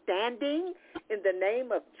misunderstanding in the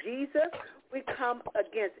name of Jesus. We come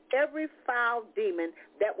against every foul demon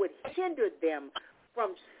that would hinder them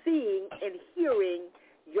from seeing and hearing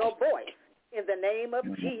your voice in the name of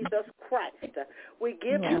Jesus Christ. We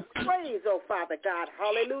give you praise, oh Father God,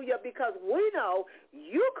 hallelujah, because we know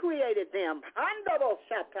you created them.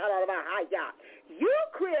 You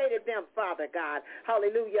created them, Father God,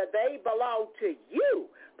 hallelujah. They belong to you,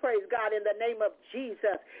 praise God, in the name of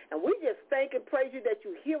Jesus. And we just thank and praise you that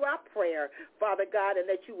you hear our prayer, Father God, and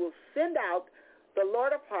that you will send out the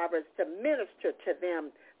Lord of harvest to minister to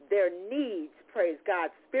them their needs, praise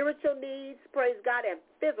God, spiritual needs, praise God, and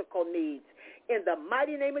physical needs. In the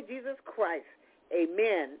mighty name of Jesus Christ,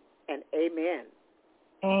 amen and amen.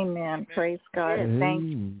 Amen. Praise God. Amen. Thank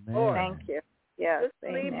you. Lord. Thank you. Yes, Just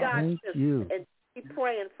believe God Thank you. and keep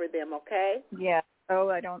praying for them, okay? Yeah. Oh,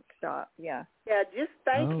 I don't stop. Yeah. Yeah, just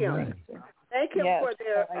thank All him. right. Thank him Yes, for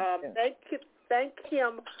their I do. thank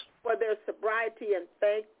him for their sobriety, and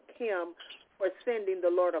thank him for sending the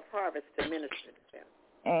Lord of harvest to minister to them.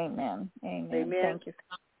 Amen. Amen. Amen. Thank you.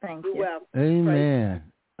 Thank You're you. welcome. Amen.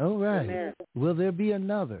 All right. Amen. Will there be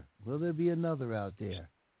another? Will there be another out there? Would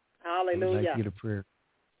like Hallelujah. to get a prayer.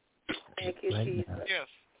 Thank you, right Jesus. now. Yes.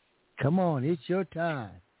 Come on, it's your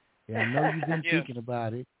time. Yeah, I know you've been Yes. thinking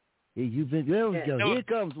about it. Yeah, you've been. There we go. Hello. Here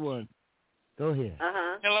comes one. Go ahead.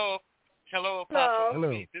 Uh-huh. Hello, Apostle.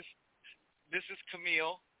 Hello. This is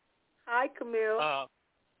Camille. Hi, Camille.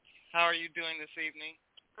 How are you doing this evening?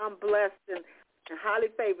 I'm blessed and highly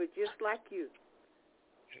favored, just like you.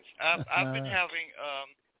 I've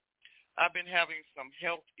been having some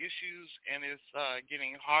health issues, and it's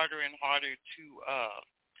getting harder and harder to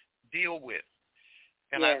deal with.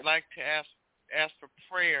 And Yes. I'd like to ask for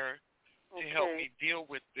prayer to help Okay. me deal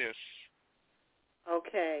with this.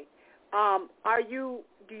 Okay.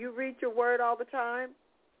 Do you read your word all the time?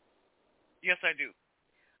 Yes, I do.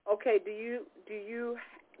 Okay. Do you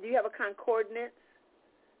have a concordance?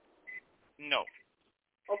 No.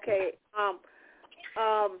 Okay.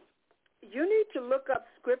 You need to look up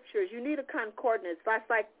scriptures. You need a concordance. That's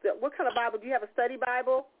like what kind of Bible? Do you have a study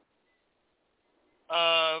Bible?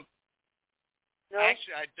 No?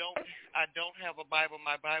 Actually, I don't have a Bible.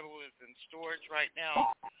 My Bible is in storage right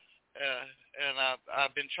now, and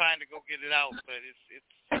I've been trying to go get it out, but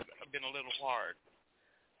it's been a little hard.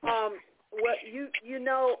 Well,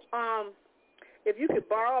 if you could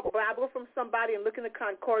borrow a Bible from somebody and look in the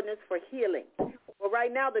concordance for healing. Well,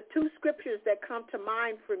 right now the two scriptures that come to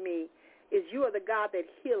mind for me is "You are the God that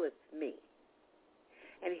healeth me,"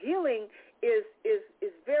 and healing is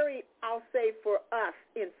very, I'll say, for us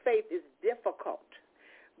in faith is difficult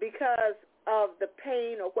because of the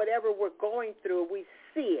pain or whatever we're going through. We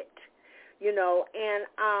see it,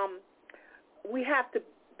 and we have to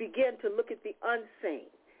begin to look at the unseen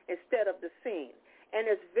instead of the seen, and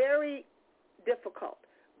it's very difficult,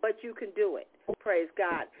 but you can do it. Praise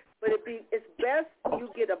God. But it's best you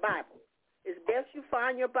get a Bible. It's best you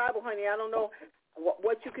find your Bible, honey. I don't know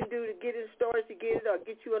what you can do to get in stores to get it or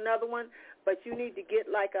get you another one, but you need to get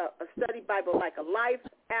like a study Bible, like a life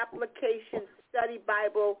application study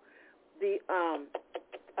Bible,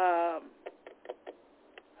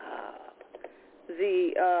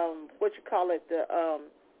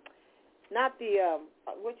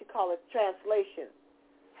 translation.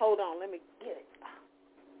 Hold on, let me get it.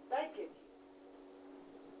 Thank you.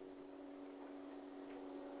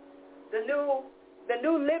 The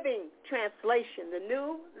New Living Translation. The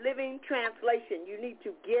New Living Translation. You need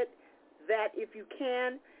to get that if you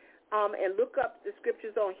can, and look up the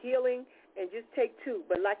scriptures on healing, and just take two.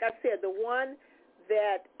 But like I said, the one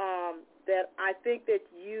that I think that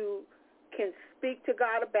you can speak to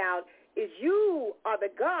God about is "You are the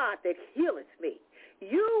God that healeth me.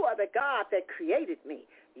 You are the God that created me.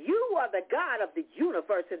 You are the God of the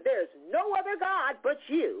universe, and there's no other God but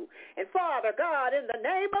you. And Father God, in the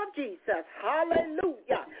name of Jesus,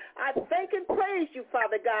 hallelujah, I thank and praise you,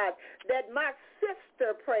 Father God, that my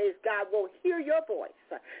sister, praise God, will hear your voice.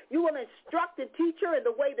 You will instruct and teach her in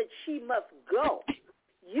the way that she must go.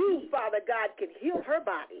 You, Father God, can heal her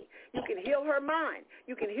body. You can heal her mind.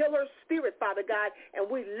 You can heal her spirit, Father God, and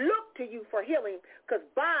we look to you for healing, because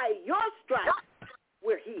by your stripes,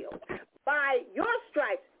 we're healed. By your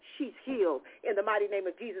stripes, she's healed in the mighty name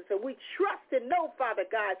of Jesus. And we trust and know, Father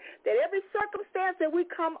God, that every circumstance that we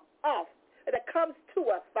come off, that comes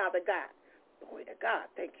to us, Father God, glory to God,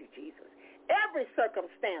 thank you, Jesus. Every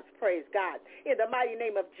circumstance, praise God, in the mighty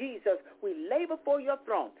name of Jesus, we lay before your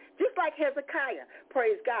throne. Just like Hezekiah,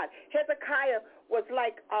 praise God. Hezekiah was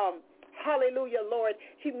like Hallelujah, Lord.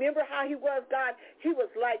 Remember how he was, God? He was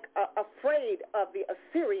like afraid of the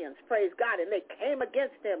Assyrians, praise God, and they came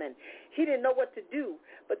against him, and he didn't know what to do.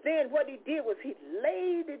 But then what he did was he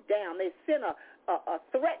laid it down. They sent a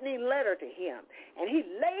threatening letter to him, and he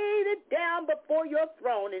laid it down before your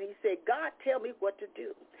throne, and he said, God, tell me what to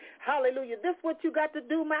do. Hallelujah. This is what you got to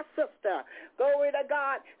do, my sister. Glory to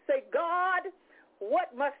God. Say, God,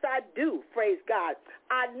 what must I do? Praise God.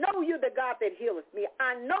 I know you're the God that healeth me.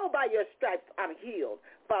 I know by your stripes I'm healed,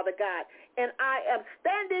 Father God. And I am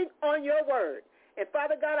standing on your word. And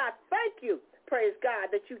Father God, I thank you, praise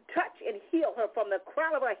God, that you touch and heal her from the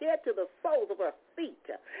crown of her head to the soles of her feet.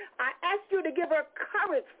 I ask you to give her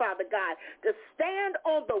courage, Father God, to stand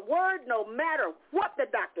on the word no matter what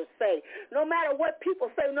the doctors say, no matter what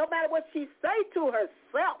people say, no matter what she say to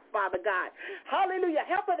herself, Father God. Hallelujah.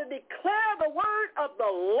 Help her to declare the word of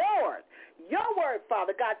the Lord. Your word,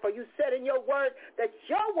 Father God, for you said in your word that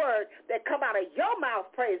your word that come out of your mouth,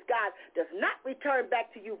 praise God, does not return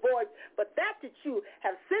back to you void, but that you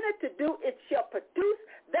have sent it to do, it shall produce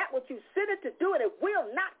that which you sent it to do, and it will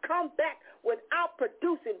not come back without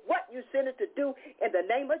producing what you sent it to do in the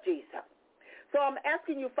name of Jesus. So I'm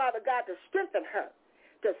asking you, Father God, to strengthen her,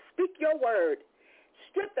 to speak your word.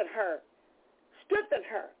 Strengthen her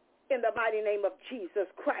in the mighty name of Jesus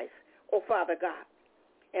Christ, oh Father God.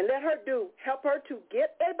 And let her help her to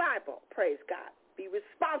get a Bible, praise God. Be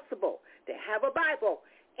responsible to have a Bible,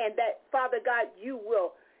 and that, Father God, you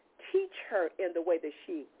will teach her in the way that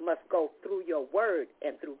she must go through your word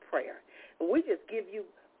and through prayer. And we just give you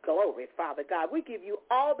glory, Father God. We give you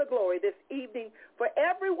all the glory this evening for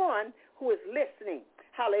everyone who is listening.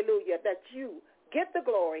 Hallelujah, that you get the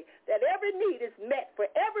glory, that every need is met for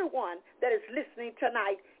everyone that is listening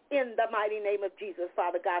tonight in the mighty name of Jesus,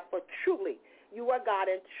 Father God, for truly you are God,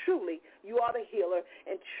 and truly you are the healer,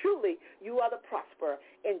 and truly you are the prosperer.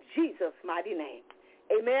 In Jesus' mighty name.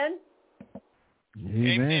 Amen.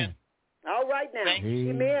 Amen. All right now.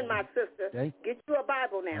 Amen, my sister. Get you a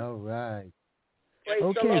Bible now. All right. Praise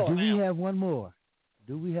okay, do we have one more?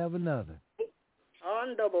 Do we have another?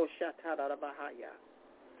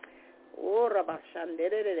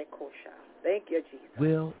 Thank you, Jesus.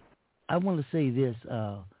 Well, I want to say this,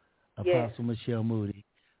 Apostle Michelle Moody.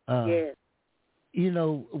 Yes. You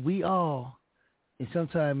know, we all, in some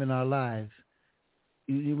time in our lives,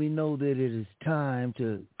 we know that it is time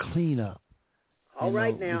to clean up. All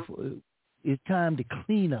right now. It's time to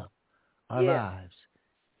clean up our lives.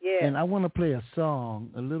 Yeah. And I want to play a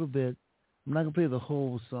song a little bit. I'm not going to play the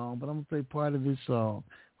whole song, but I'm going to play part of this song.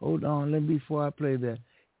 Hold on, before I play that.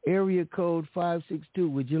 Area code 562.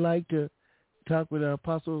 Would you like to talk with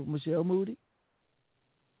Apostle Michelle Moody?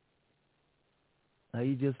 Are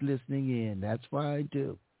you just listening in? That's fine,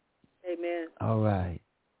 too. Amen. All right.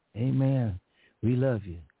 Amen. We love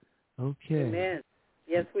you. Okay. Amen.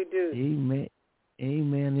 Yes, we do. Amen.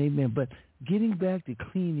 Amen. Amen. But getting back to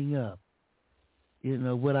cleaning up, you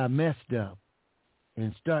know, what I messed up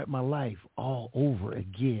and start my life all over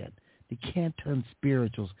again. The Canton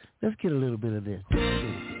Spirituals. Let's get a little bit of this. Put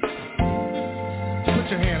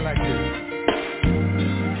your hand like this.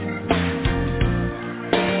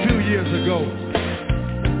 A few years ago,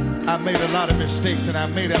 I made a lot of mistakes, and I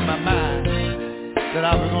made up my mind that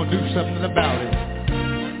I was going to do something about it.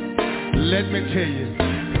 Let me tell you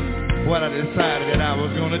what I decided that I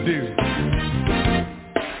was going to do.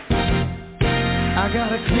 I got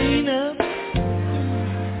to clean up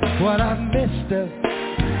what I messed up.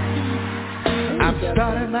 I'm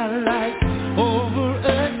starting my life over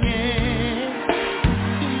again.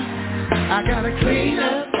 I got to clean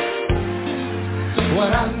up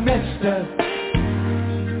what I messed up.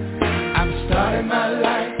 I'm starting my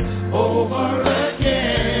life over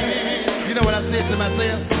again. You know what I said to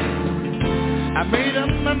myself? I made up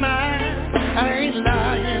my mind, I ain't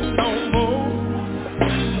lying no more.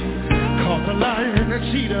 Cause a liar and a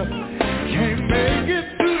cheater can't make it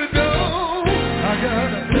through the door. I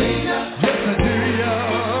gotta clean up, yes I do,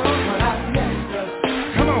 y'all. What I messed up.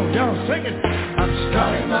 Come on, y'all, sing it. I'm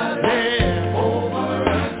starting my life over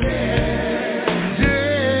again.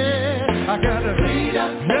 Yeah, I gotta clean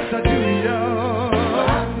up, yes I do, y'all. What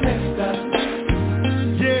I messed up.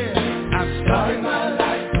 Yeah, I'm starting my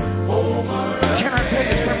life over again. Can I tell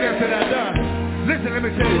you something else that I done? Listen, let me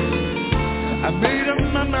tell you. I made up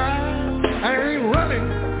my mind, I ain't running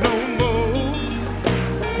no more.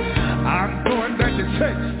 I'm going back to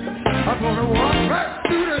church. I'm gonna walk right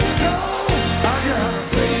through the door. I gotta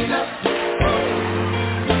clean up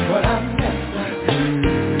what I messed up.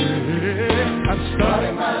 Yeah, I'm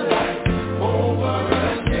starting my life over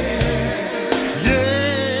again.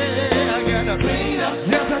 Yeah, I gotta clean up.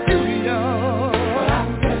 Yes, I do, y'all. What I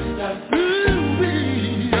messed up.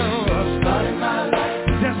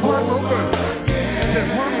 one more verse. And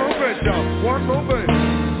then one more verse, y'all. One more verse.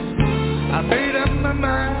 I made up my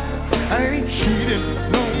mind. I ain't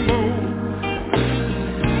cheating no more.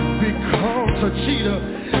 Because a cheater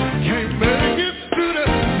can't make it through the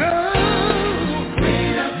snow.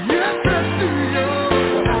 Yes, I do, y'all.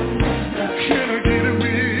 Can I get a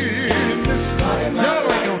witness? Y'all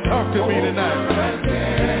ain't gonna talk to me tonight.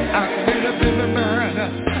 I made up in my mind.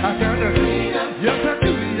 I gotta, yes, I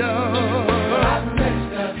do, y'all.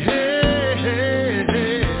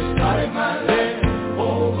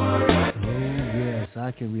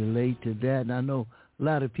 I can relate to that, and I know a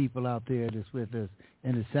lot of people out there that's with us,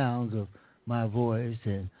 and the sounds of my voice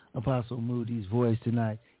and Apostle Moody's voice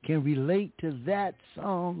tonight can relate to that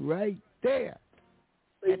song right there.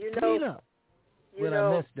 But you know, I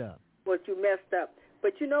messed up. What you messed up.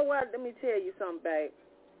 But you know what? Let me tell you something, babe.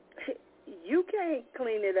 You can't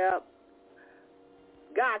clean it up.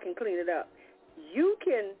 God can clean it up. You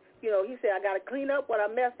can, he said, I got to clean up what I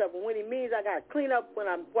messed up. And when he means I got to clean up what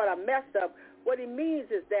I messed up, what he means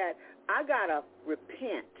is that I got to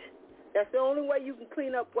repent. That's the only way you can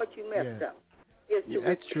clean up what you messed up, is to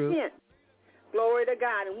repent. True. Glory to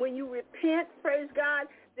God. And when you repent, praise God,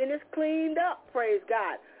 then it's cleaned up, praise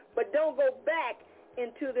God. But don't go back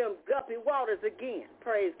into them guppy waters again,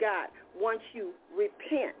 praise God, once you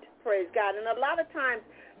repent, praise God. And a lot of times,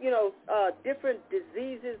 different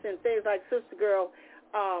diseases and things like Sister Girl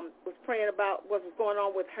was praying about what was going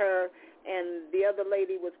on with her, and the other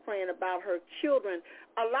lady was praying about her children.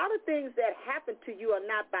 A lot of things that happen to you are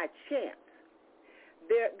not by chance.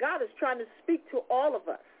 God is trying to speak to all of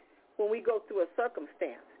us when we go through a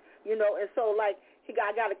circumstance, and so like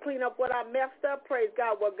I got to clean up what I messed up, praise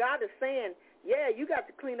God. Well, God is saying, yeah, you got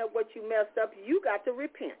to clean up what you messed up. You got to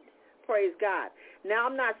repent, praise God. Now,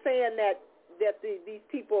 I'm not saying that these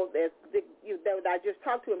people that I just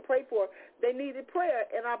talked to and prayed for, they needed prayer,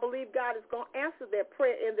 and I believe God is going to answer their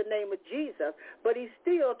prayer in the name of Jesus, but he's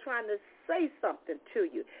still trying to say something to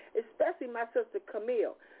you, especially my sister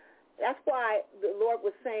Camille. That's why the Lord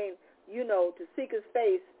was saying, to seek his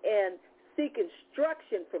face and seek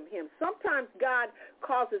instruction from him. Sometimes God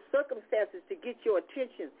causes circumstances to get your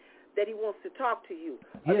attention that he wants to talk to you,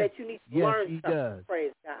 or that you need to learn something,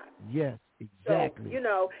 praise God. Yes. Exactly.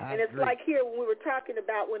 So, and it's like here when we were talking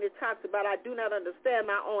about, when it talks about, I do not understand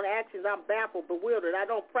my own actions. I'm baffled, bewildered. I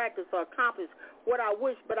don't practice or accomplish what I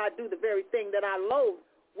wish, but I do the very thing that I loathe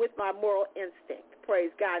with my moral instinct. Praise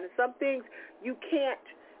God. And some things you can't,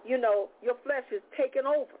 your flesh is taken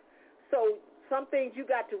over. So some things you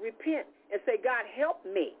got to repent and say, God, help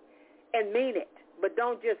me, and mean it. But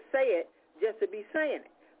don't just say it just to be saying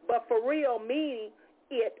it. But for real, mean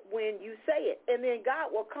it when you say it. And then God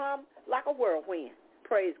will come like a whirlwind,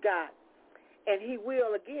 praise God. And he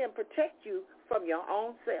will, again, protect you from your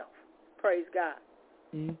own self, praise God.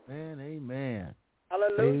 Amen.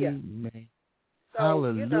 Hallelujah. Amen. So,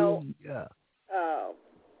 Hallelujah.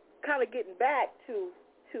 Kind of getting back to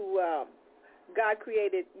God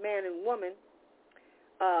created man and woman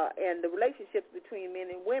and the relationships between men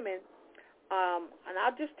and women. And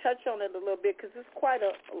I'll just touch on it a little bit because it's quite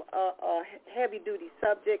a heavy-duty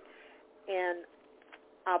subject, and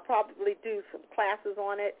I'll probably do some classes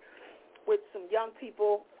on it with some young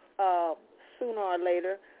people sooner or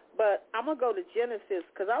later. But I'm going to go to Genesis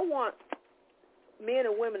because I want men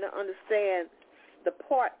and women to understand the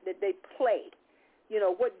part that they play,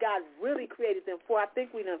 what God really created them for. I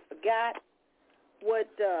think we done forgot what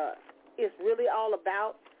it's really all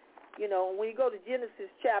about. When you go to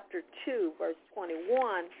Genesis chapter 2, verse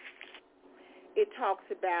 21, it talks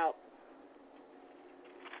about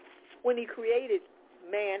when he created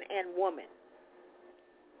man and woman.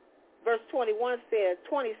 Verse 20 says,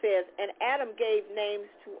 and Adam gave names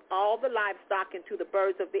to all the livestock and to the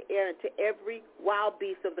birds of the air and to every wild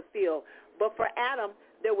beast of the field. But for Adam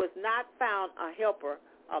there was not found a helper,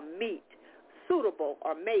 a meet, suitable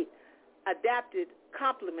or mate, adapted,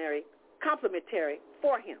 complementary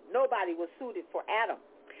for him. Nobody was suited for Adam.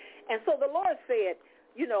 And so the Lord said,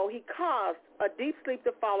 he caused a deep sleep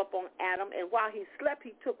to fall upon Adam, and while he slept,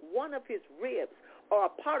 he took one of his ribs or a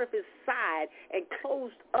part of his side and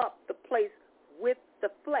closed up the place with the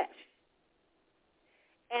flesh.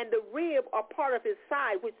 And the rib or part of his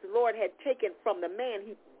side, which the Lord had taken from the man,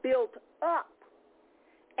 he built up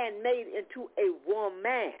and made into a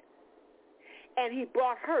woman. And he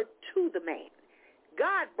brought her to the man.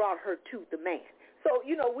 God brought her to the man. So,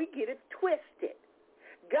 we get it twisted.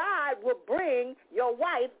 God will bring your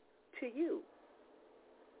wife to you.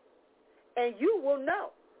 And you will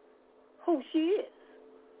know who she is.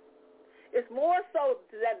 It's more so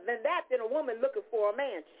than a woman looking for a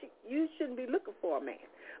man. You shouldn't be looking for a man.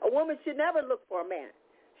 A woman should never look for a man.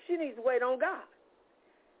 She needs to wait on God.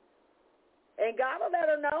 And God will let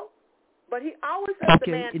her know. But he always has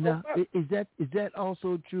the man now, go first. Is that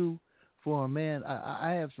also true for a man?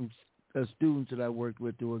 I have some students that I worked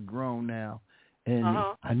with who are grown now, and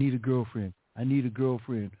I need a girlfriend.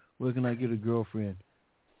 Where can I get a girlfriend?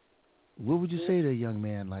 What would you say to a young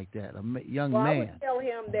man like that? Young man. I would tell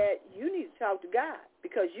him that you need to talk to God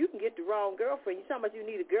because you can get the wrong girlfriend. You're talking about you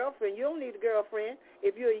need a girlfriend. You don't need a girlfriend.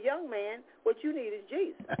 If you're a young man, what you need is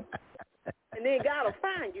Jesus. And then God will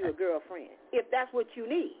find you a girlfriend if that's what you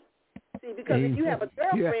need. See, because if you have a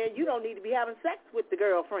girlfriend, you don't need to be having sex with the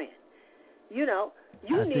girlfriend. You know,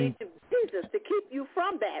 you need Jesus to keep you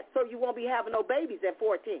from that so you won't be having no babies at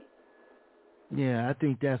 14. Yeah, I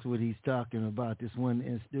think that's what he's talking about, this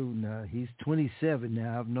one student. He's 27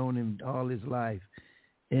 now. I've known him all his life.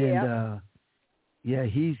 And,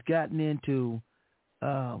 he's gotten into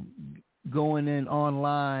going in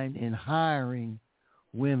online and hiring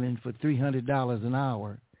women for $300 an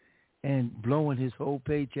hour and blowing his whole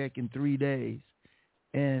paycheck in 3 days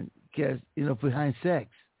and, behind sex.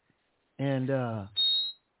 And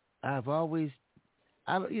I've always,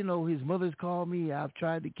 his mother's called me. I've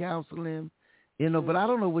tried to counsel him. But I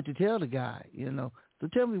don't know what to tell the guy, So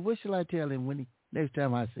tell me, what shall I tell him next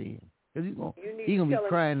time I see him? Because he's going to be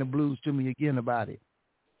crying the blues to me again about it.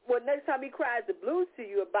 Well, next time he cries the blues to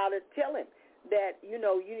you about it, tell him that, you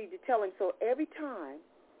need to tell him. So every time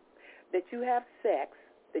that you have sex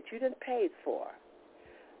that you done paid for,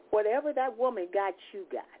 whatever that woman got, you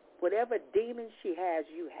got. Whatever demons she has,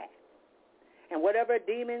 you have. And whatever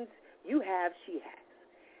demons you have, she has.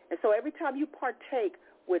 And so every time you partake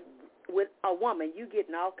with a woman, you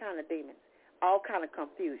getting all kind of demons, all kind of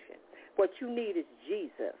confusion. What you need is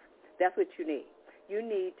Jesus. That's what you need. You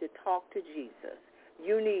need to talk to Jesus.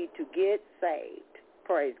 You need to get saved.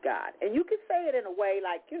 Praise God. And you can say it in a way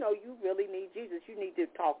like, you really need Jesus. You need to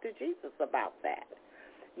talk to Jesus about that.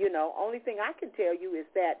 Only thing I can tell you is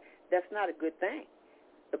that that's not a good thing.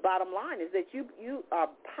 The bottom line is that you are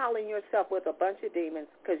piling yourself with a bunch of demons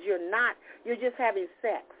because you're just having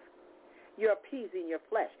sex. You're appeasing your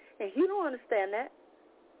flesh. And he don't understand that.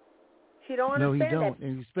 He don't understand that. No, he don't.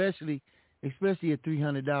 And especially at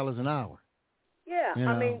 $300 an hour. Yeah,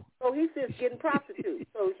 so he's just getting prostitutes.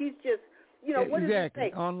 So he's just, what exactly.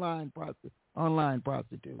 does he say? Online prostitute. Online.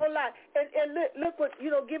 And look what,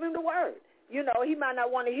 give him the word. He might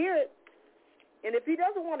not want to hear it. And if he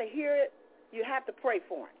doesn't want to hear it, you have to pray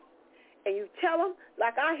for him. And you tell him,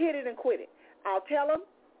 like I hit it and quit it. I'll tell him,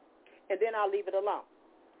 and then I'll leave it alone.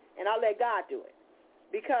 And I'll let God do it.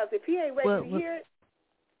 Because if he ain't ready to hear it,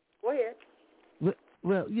 go ahead.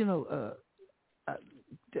 Well,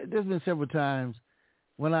 there's been several times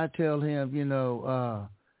when I tell him,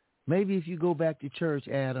 maybe if you go back to church,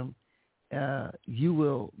 Adam, you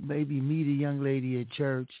will maybe meet a young lady at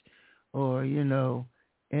church or,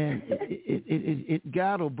 and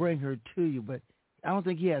God will bring her to you. But I don't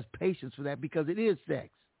think he has patience for that because it is sex.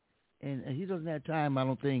 And he doesn't have time, I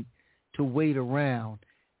don't think, to wait around.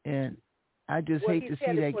 And I just hate to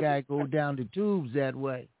see that guy go down the tubes that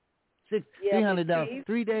way. $300.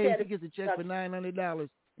 3 days, he gets a check for $900.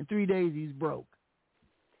 In 3 days, he's broke.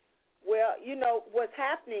 Well, what's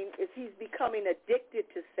happening is he's becoming addicted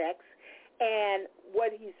to sex, and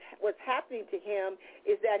what's happening to him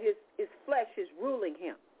is that his flesh is ruling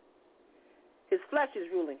him. His flesh is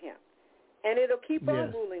ruling him, and it'll keep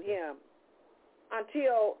on ruling him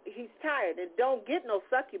until he's tired. And don't get no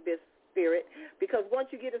succubus spirit, because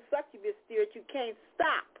once you get a succubus spirit, you can't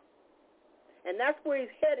stop. And that's where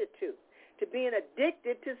he's headed to being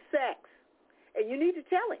addicted to sex. And you need to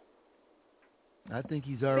tell him. I think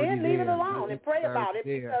he's already then leave it alone and pray about it,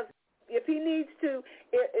 because if he needs to,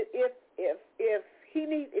 if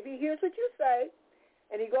he hears what you say,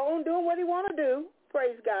 and he go on doing what he want to do,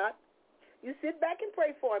 praise God, you sit back and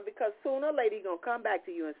pray for him, because sooner or later he's going to come back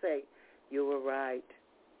to you and say, you were right.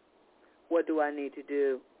 What do I need to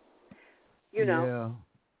do?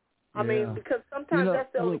 I mean, because sometimes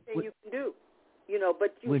that's the only thing you can do.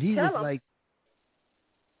 But you tell him.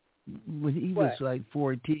 When he was like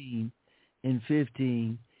 14 and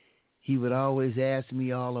 15, he would always ask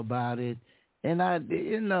me all about it. And I,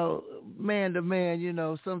 man to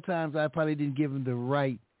man, sometimes I probably didn't give him the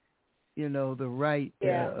right, being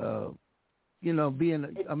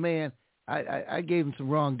a man, I gave him some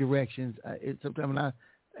wrong directions. Sometimes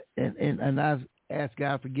I've asked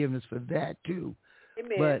God forgiveness for that too.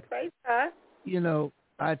 Amen. But, praise God.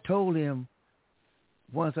 I told him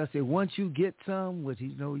once, I said, once you get some, what he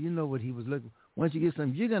what he was looking for. Once you get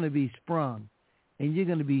some, you're going to be sprung and you're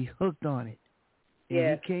going to be hooked on it.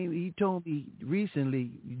 And he told me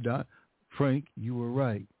recently, Frank, you were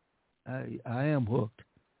right. I am hooked.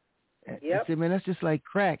 I said, man, that's just like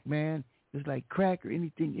crack, man. It's like crack or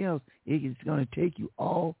anything else. It's going to take you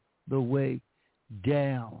all the way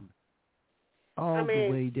down. All the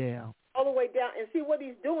way down. All the way down. And see, what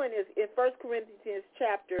he's doing is in 1 Corinthians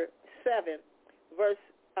chapter 7, verse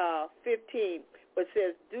 15, which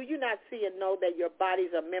says, do you not see and know that your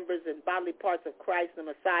bodies are members and bodily parts of Christ the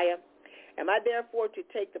Messiah? Am I therefore to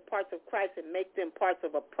take the parts of Christ and make them parts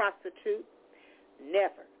of a prostitute?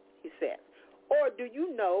 Never, he says. Or do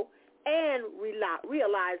you know and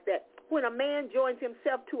realize that when a man joins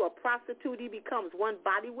himself to a prostitute, he becomes one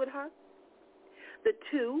body with her? The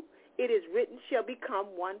two, it is written, shall become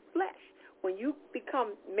one flesh. When you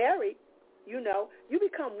become married, you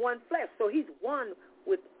become one flesh. So he's one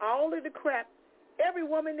with all of the crap. Every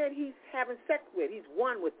woman that he's having sex with, he's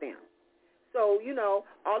one with them. So,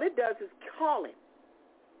 all it does is call him.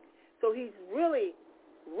 So he's really,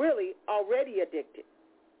 really already addicted.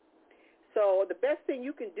 So the best thing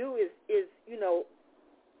you can do is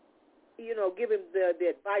give him the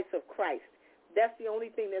advice of Christ. That's the only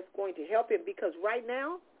thing that's going to help him, because right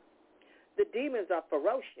now the demons are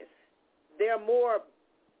ferocious. They're more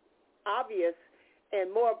obvious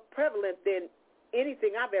and more prevalent than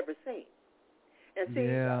anything I've ever seen. And see,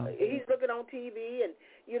 he's looking on TV, and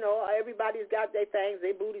everybody's got their things,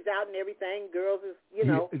 their booties out and everything. Girls is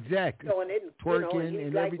exactly showing it, and, twerking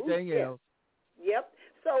and like, everything else. Yep.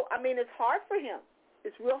 So it's hard for him.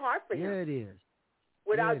 It's real hard for him. Yeah, it is.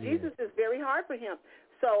 Without Jesus, it's very hard for him.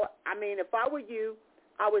 So if I were you,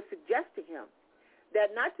 I would suggest to him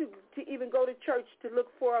that not to even go to church to look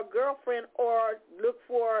for a girlfriend or look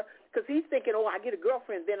for, because he's thinking, I get a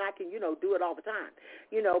girlfriend, then I can, do it all the time.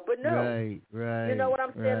 But no. Right. You know what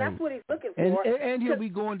I'm saying? Right. That's what he's looking and, for. And he'll be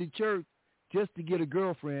going to church just to get a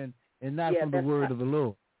girlfriend and not from the word of the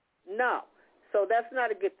Lord. No. So that's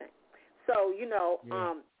not a good thing. So,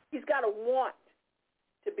 he's got to want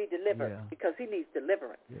to be delivered because he needs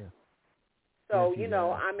deliverance. Yeah. So,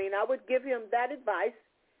 I would give him that advice.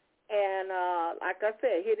 And like I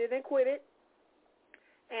said, hit it and quit it,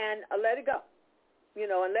 and let it go,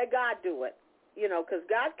 and let God do it, because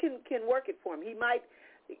God can work it for him. He might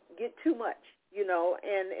get too much, and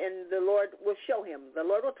the Lord will show him. The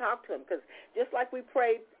Lord will talk to him, because just like we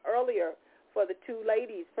prayed earlier for the two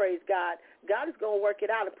ladies, praise God, God is going to work it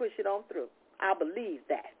out and push it on through. I believe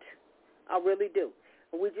that. I really do.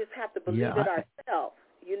 We just have to believe it ourselves,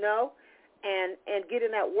 And get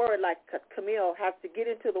in that word, like Camille has to get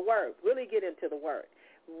into the word, really get into the word,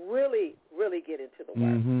 really, really get into the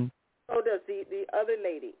word. Mm-hmm. So does the other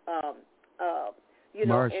lady,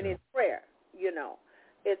 Marsha. And in prayer,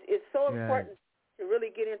 it's so important to really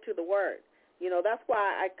get into the word. That's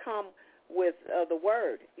why I come with the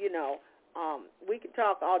word. We can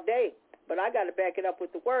talk all day, but I got to back it up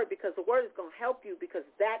with the word, because the word is going to help you, because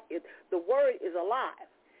the word is alive.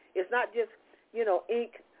 It's not just,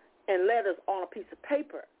 ink and letters on a piece of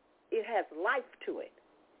paper. It has life to it.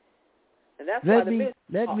 And that's why the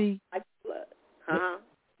mystery like blood. Uh-huh.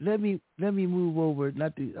 Let me move over.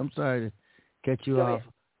 I'm sorry to cut you off.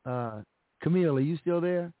 Camille, are you still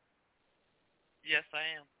there? Yes, I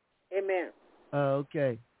am. Amen.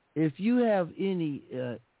 Okay. If you have any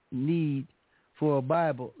need for a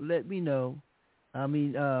Bible, let me know. I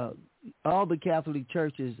mean, all the Catholic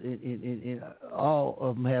churches in all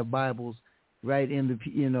of them have Bibles right in the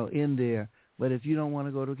in there. But if you don't want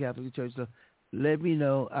to go to a Catholic church, so let me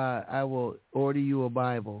know. I will order you a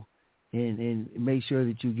Bible and make sure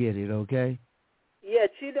that you get it. Okay? Yeah,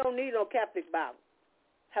 she don't need no Catholic Bible.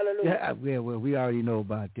 Hallelujah. Yeah, well, we already know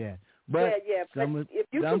about that. But but if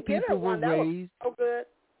you can get her one, that was so good.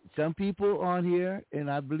 Some people on here,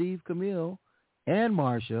 and I believe Camille and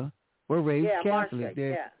Marsha, were raised Catholic.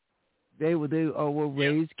 Marsha, They were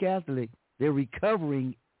raised Catholic. They're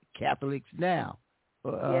recovering Catholics now.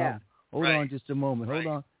 Hold on just a moment. Right.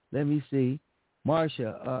 Hold on. Let me see.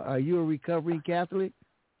 Marsha, are you a recovering Catholic?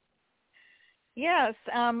 Yes.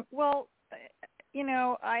 Well,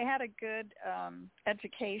 I had a good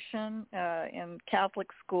education in Catholic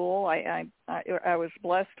school. I was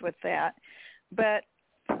blessed with that. But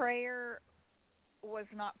prayer was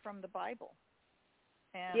not from the Bible.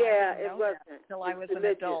 And it wasn't until I was an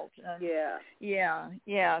adult. And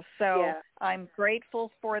So I'm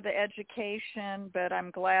grateful for the education, but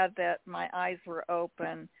I'm glad that my eyes were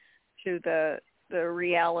open to the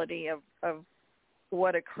reality of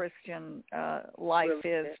what a Christian life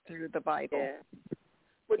is through the Bible. Yeah.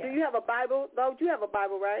 Well, do you have a Bible? Though, do you have a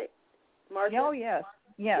Bible, right, Marsha? Oh, yes.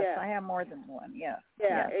 Yes, I have more than one. Yes.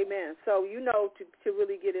 Yeah. Yes. Amen. So to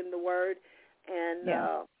really get in the Word.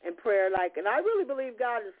 And prayer, and I really believe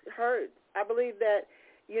God has heard. I believe that,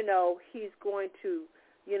 He's going to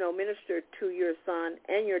minister to your son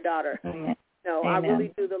and your daughter. Amen. No, Amen. I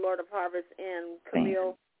really do, the Lord of Harvest. And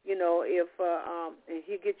Camille, if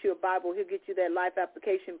he'll get you a Bible, he'll get you that Life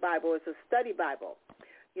Application Bible. It's a study Bible,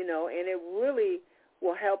 and it really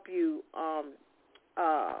will help you,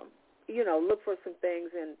 look for some things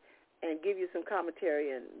and give you some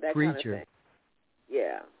commentary and that kind of thing.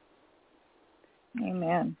 Yeah.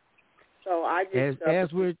 Amen. So I just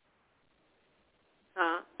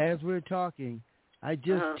as we're talking, I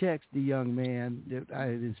just texted the young man that I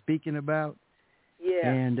was speaking about.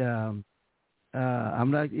 Yeah. And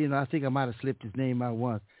I'm not, I think I might have slipped his name out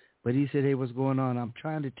once, but he said, "Hey, what's going on?" I'm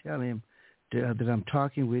trying to tell him that I'm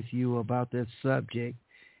talking with you about that subject,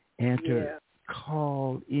 and to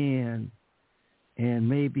call in, and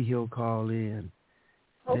maybe he'll call in.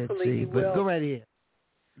 Hopefully he will. But go right ahead.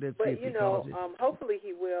 Let's see if he calls in. Hopefully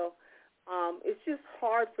he will. It's just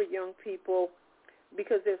hard for young people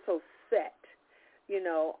because they're so set,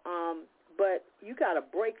 but you got to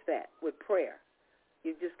break that with prayer.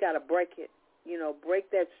 You just got to break it, break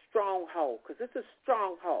that stronghold, because it's a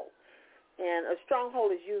stronghold. And a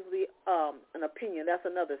stronghold is usually an opinion. That's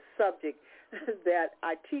another subject that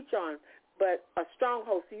I teach on. But a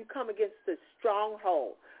stronghold, so you come against the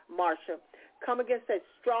stronghold, Marsha. Come against that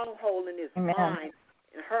stronghold in his mind,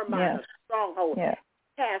 in her mind, a stronghold. Yes.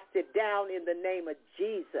 Cast it down in the name of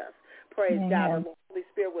Jesus. Praise God. And the Holy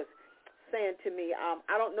Spirit was saying to me,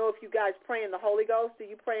 I don't know if you guys pray in the Holy Ghost. Do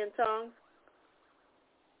you pray in tongues?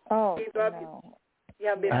 Oh, no. You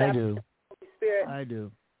haven't been I baptized do. in the Holy Spirit? I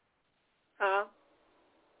do. Huh?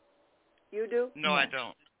 You do? No, I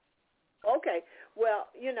don't. Okay. Well,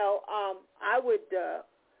 I would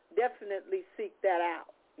definitely seek that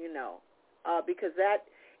out, because that,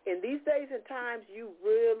 in these days and times, you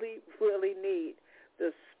really, really need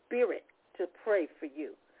the Spirit to pray for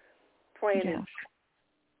you. Praying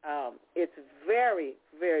it's very,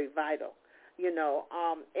 very vital,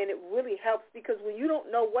 and it really helps because when you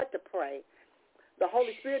don't know what to pray, the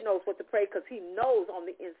Holy Spirit knows what to pray because he knows on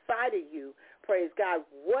the inside of you, praise God,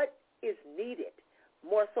 what is needed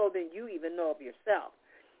more so than you even know of yourself.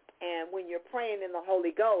 And when you're praying in the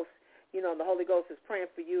Holy Ghost, the Holy Ghost is praying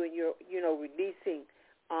for you and you're, releasing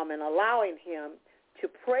and allowing him to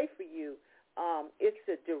pray for you. It's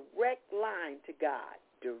a direct line to God,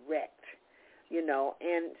 direct.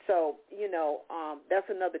 And so, that's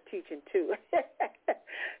another teaching too,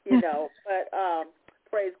 but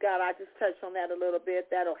praise God, I just touched on that a little bit.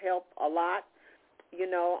 That'll help a lot. You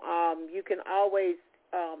can always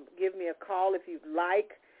give me a call if you'd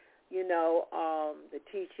like, the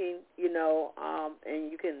teaching,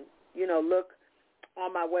 and you can, look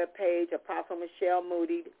on my webpage,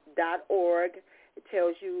 ApostleMichelleMoody.org. It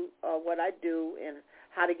tells you what I do and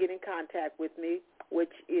how to get in contact with me,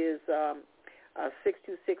 which is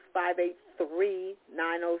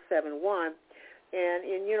 626-583-9071. And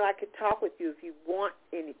I could talk with you if you want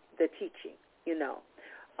the teaching,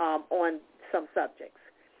 on some subjects.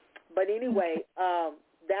 But anyway,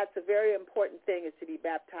 that's a very important thing is to be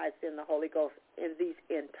baptized in the Holy Ghost in these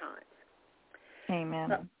end times.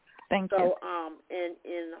 Amen. Thank you. So,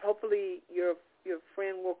 and hopefully your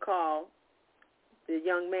friend will call. The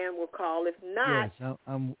young man will call. If not, yes,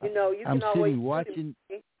 I'm you can always watching.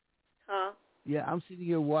 Huh? Yeah, I'm sitting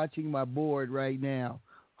here watching my board right now,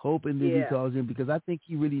 hoping that he calls in because I think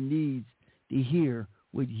he really needs to hear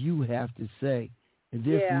what you have to say. And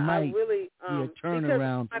this might be a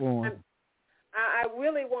turnaround for him. I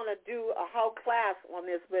really want to do a whole class on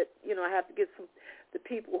this, but, I have to get the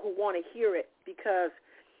people who want to hear it because,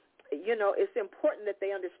 it's important that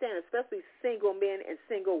they understand, especially single men and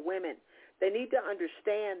single women. They need to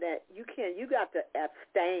understand that you got to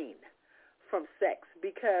abstain from sex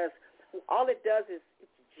because all it does is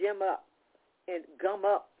gum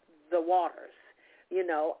up the waters,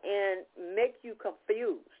 and make you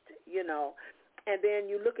confused, and then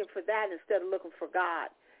you're looking for that instead of looking for God,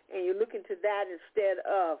 and you're looking to that instead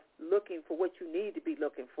of looking for what you need to be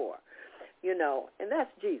looking for, and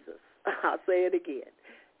that's Jesus. I'll say it again,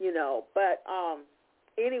 but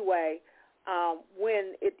anyway,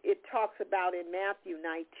 when it talks about in Matthew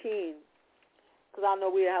 19, because I know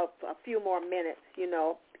we have a few more minutes,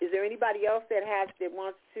 is there anybody else that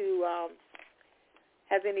wants to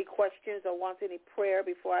has any questions or wants any prayer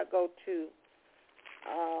before I go to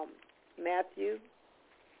Matthew?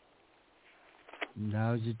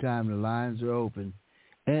 Now's your time. The lines are open.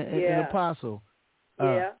 And Apostle,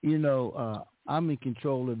 I'm in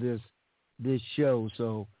control of this show,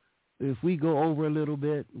 so if we go over a little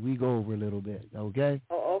bit, we go over a little bit, okay?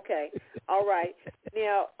 Oh, okay. All right.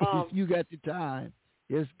 Now, if you got the time,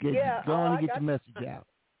 just go on and get the message out.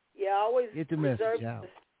 Yeah, I always get the message out.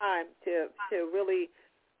 Time to really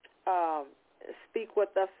speak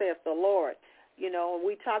what thus saith the Lord. And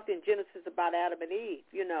we talked in Genesis about Adam and Eve,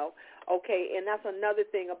 Okay, and that's another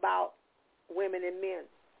thing about women and men.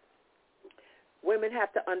 Women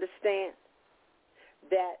have to understand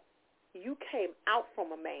that you came out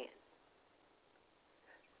from a man.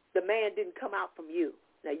 The man didn't come out from you.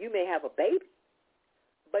 Now, you may have a baby,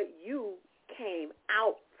 but you came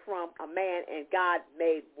out from a man, and God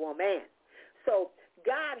made woman. So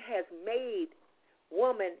God has made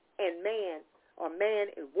woman and man, or man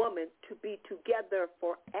and woman, to be together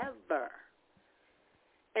forever.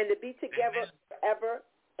 And to be together forever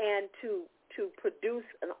and to produce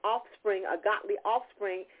an offspring, a godly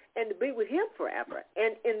offspring, and to be with him forever.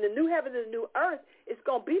 And in the new heaven and the new earth, it's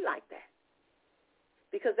going to be like that,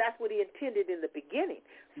 because that's what he intended in the beginning.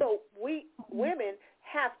 So we women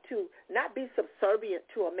have to not be subservient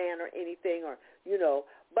to a man or anything, or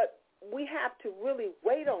but we have to really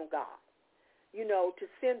wait on God, to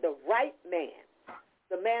send the right man,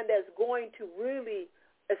 the man that's going to really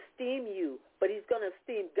esteem you, but he's going to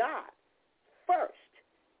esteem God first,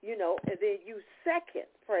 and then you second,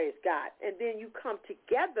 praise God, and then you come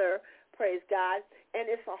together, praise God, and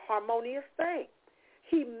it's a harmonious thing.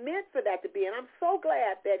 He meant for that to be, and I'm so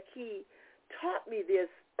glad that he taught me this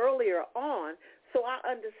earlier on, so I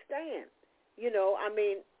understand,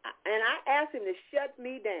 and I asked him to shut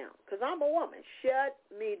me down, because I'm a woman, shut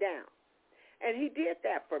me down, and he did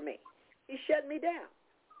that for me. He shut me down,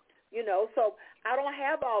 so I don't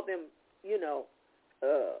have all them,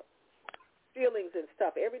 feelings and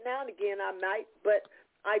stuff. Every now and again I might, but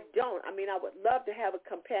I don't. I would love to have a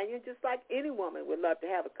companion, just like any woman would love to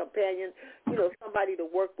have a companion, somebody to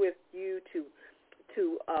work with you to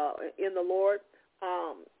in the Lord,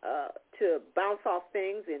 to bounce off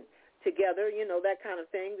things and together, that kind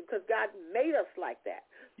of thing, because God made us like that.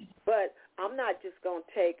 But I'm not just going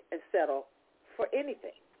to take and settle for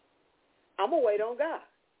anything. I'm going to wait on God,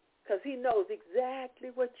 because he knows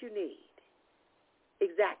exactly what you need.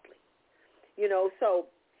 Exactly. So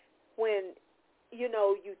when, you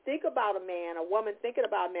think about a man, a woman thinking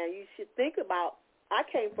about a man, you should think about, I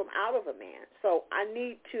came from out of a man, so I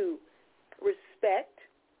need to respect.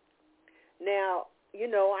 Now,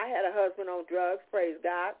 I had a husband on drugs, praise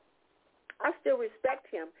God. I still respect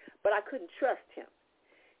him, but I couldn't trust him.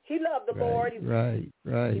 He loved the Lord. Right.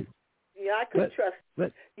 I couldn't trust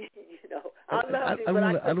him. I loved him, but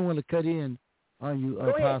I don't want to cut in on you, Go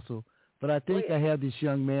Apostle, ahead. but I think I have this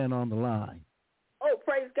young man on the line. Oh,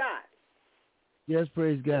 praise God. Yes,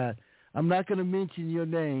 praise God. I'm not going to mention your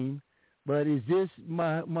name, but is this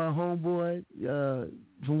my homeboy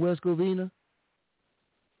from West Covina?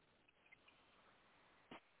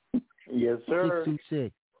 Yes, sir.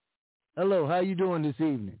 626. Hello, how you doing this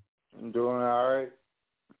evening? I'm doing all right.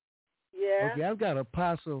 Yeah. Okay, I've got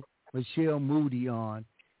Apostle Michelle Moody on,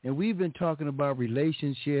 and we've been talking about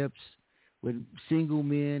relationships with single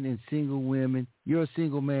men and single women. You're a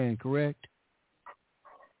single man, correct?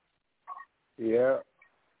 Yeah.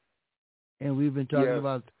 And we've been talking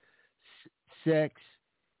about sex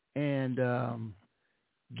and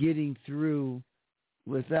getting through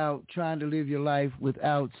without trying to live your life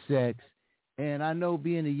without sex. And I know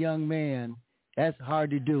being a young man, that's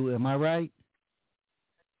hard to do. Am I right?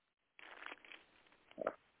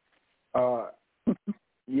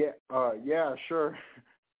 Yeah, sure.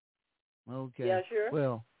 Okay. Yeah, sure.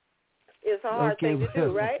 Well, it's a hard thing to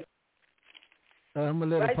do, right? I'm going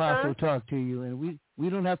to let Right, Apostle son? talk to you. And we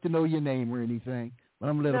don't have to know your name or anything, but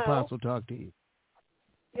I'm going to let No. Apostle talk to you.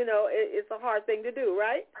 It's a hard thing to do,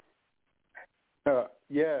 right?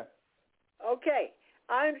 Yeah. Okay.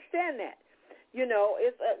 I understand that.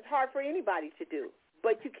 It's hard for anybody to do,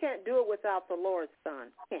 but you can't do it without the Lord's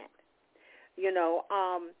Son. Can't.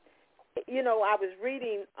 I was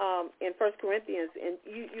reading in 1 Corinthians, and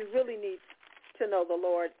you really need to know the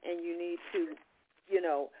Lord, and you need to,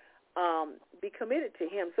 be committed to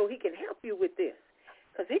him so he can help you with this,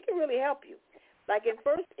 because he can really help you. Like in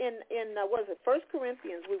 1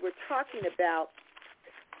 Corinthians, we were talking about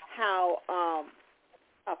how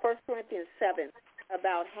 1 Corinthians 7,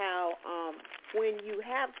 about how when you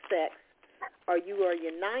have sex or you are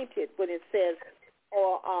united, when it says,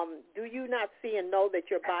 or do you not see and know that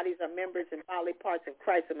your bodies are members and bodily parts of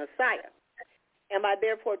Christ the Messiah? Am I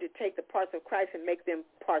therefore to take the parts of Christ and make them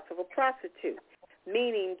parts of a prostitute?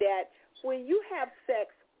 Meaning that when you have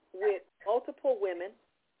sex with multiple women,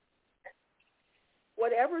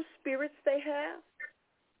 whatever spirits they have,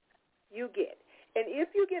 you get. And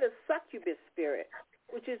if you get a succubus spirit,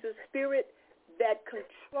 which is a spirit that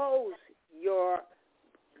controls your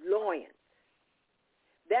loins,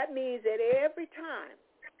 that means that every time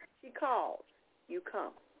she calls, you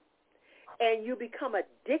come. and you become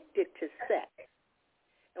addicted to sex.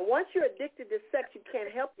 And once you're addicted to sex, you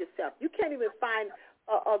can't help yourself. You can't even find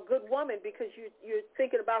a good woman because you're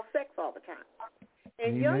thinking about sex all the time.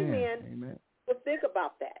 And young men will think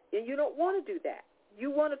about that, and you don't want to do that. You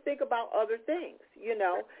want to think about other things, you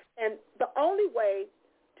know. And the only way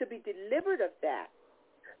to be delivered of that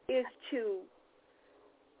is to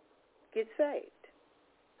get saved.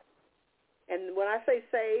 And when I say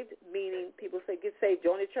saved, meaning people say get saved,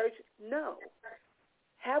 join the church, no.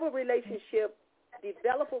 Have a relationship,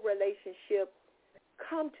 develop a relationship,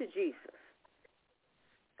 come to Jesus.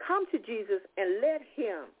 Come to Jesus and let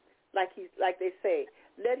him, like they say,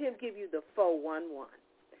 let him give you the 411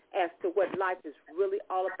 as to what life is really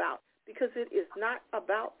all about, because it is not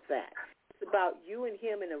about that. It's about you and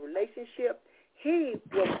him in a relationship. He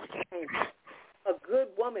will find a good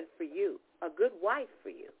woman for you, a good wife for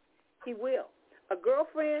you. He will. A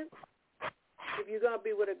girlfriend, if you're going to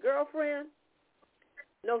be with a girlfriend,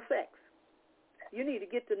 no sex. You need to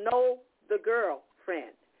get to know the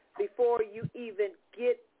girlfriend before you even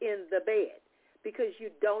get in the bed, because you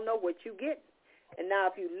don't know what you get. And now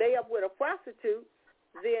if you lay up with a prostitute,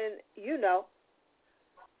 then, you know,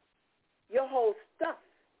 your whole stuff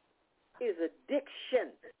is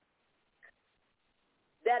addiction.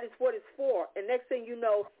 That is what it's for. And next thing you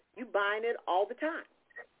know, you buying it all the time.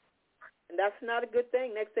 And that's not a good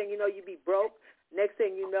thing. Next thing you know, you be broke. Next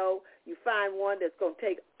thing you know, you find one that's going to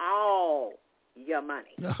take all your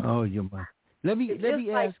money. Oh, your money. Let me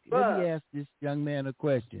ask this young man a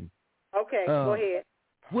question. Okay, go ahead.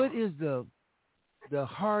 What is the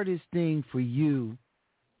hardest thing for you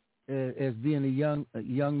as being a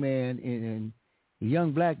young man and a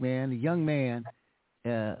young black man, a young man?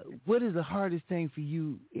 What is the hardest thing for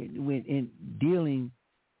you in dealing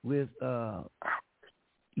with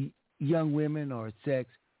young women or sex?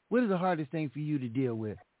 What is the hardest thing for you to deal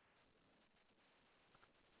with?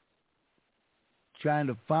 Trying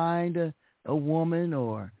to find a woman,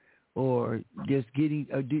 or just getting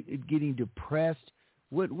depressed?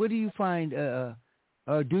 What do you find?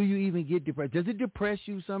 Or do you even get depressed? Does it depress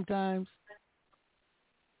you sometimes?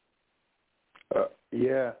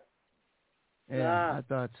 Yeah. Yeah, I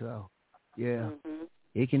thought so. Yeah. Mm-hmm.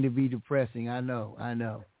 It can be depressing. I know. And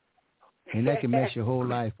that can mess your whole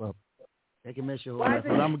life up. That can mess your whole life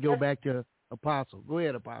up. I'm going to go back to Apostle. Go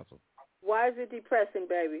ahead, Apostle. Why is it depressing,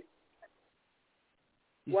 baby?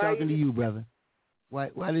 He's talking to you, brother. Why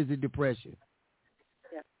does it depress you?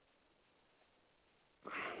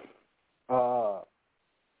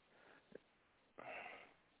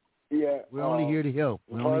 Yeah. We're only here to help.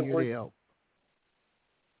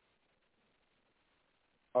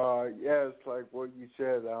 Yeah, it's like what you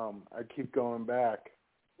said. I keep going back.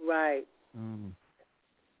 Right. Mm.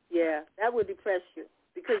 Yeah, that would depress you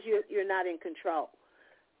because you're not in control.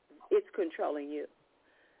 It's controlling you,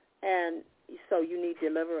 and so you need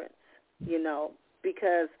deliverance. You know,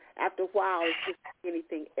 because after a while, it's just like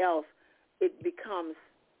anything else. It becomes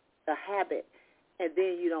a habit, and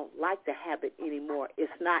then you don't like the habit anymore.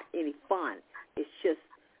 It's not any fun. It's just,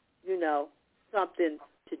 you know, something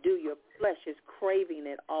to do. Your flesh is craving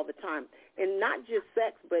it all the time. And not just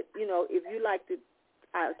sex, but, you know, if you like to,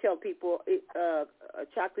 I tell people,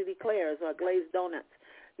 chocolate eclairs or glazed donuts,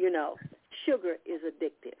 you know, sugar is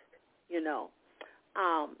addictive, you know.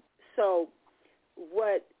 So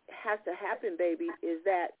what has to happen, baby, is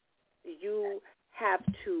that you have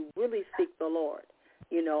to really seek the Lord.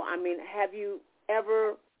 You know, I mean, have you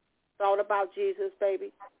ever thought about Jesus,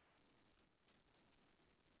 baby?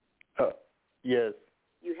 Yes.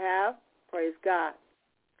 You have? Praise God.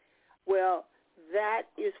 Well, that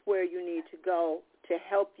is where you need to go to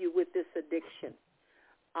help you with this addiction.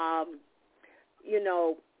 You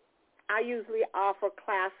know, I usually offer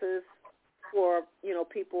classes for, you know,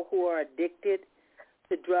 people who are addicted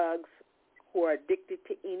to drugs, who are addicted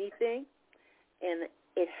to anything, and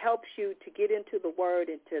it helps you to get into the Word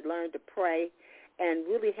and to learn to pray and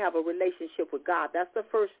really have a relationship with God. That's the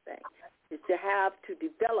first thing, is to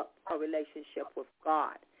develop a relationship with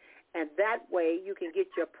God. And that way you can get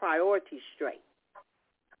your priorities straight.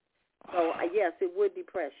 So, yes, it would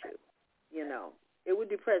depress you, you know. It would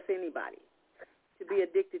depress anybody to be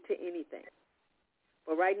addicted to anything.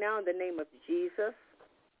 But right now, in the name of Jesus,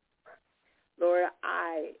 Lord,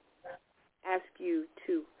 I ask you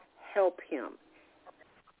to help him.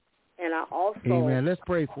 And I also... Amen. Let's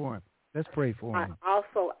pray for him. I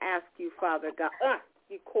also ask you, Father God...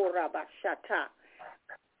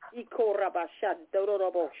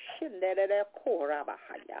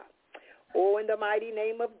 Oh, in the mighty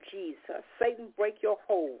name of Jesus, Satan, break your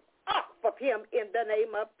hold off of him in the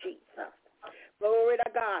name of Jesus. Glory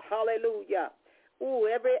to God. Hallelujah.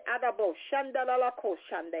 Every adabo shandala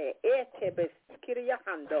koshande etebes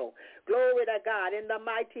kiriyahando. Glory to God in the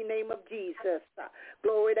mighty name of Jesus.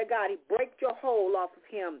 Glory to God. He break your hold off of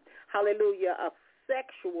him. Hallelujah. Of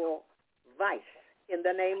sexual vice in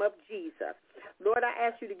the name of Jesus. Lord, I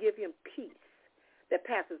ask you to give him peace that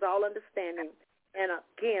passes all understanding. And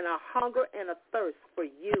again, a hunger and a thirst for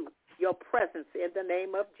you, your presence in the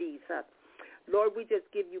name of Jesus. Lord, we just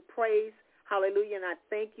give you praise. Hallelujah. And I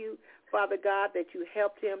thank you, Father God, that you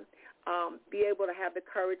helped him be able to have the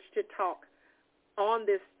courage to talk on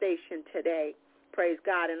this station today. Praise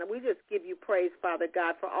God. And we just give you praise, Father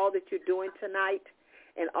God, for all that you're doing tonight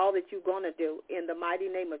and all that you're going to do. In the mighty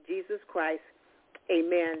name of Jesus Christ,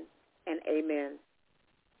 amen and amen.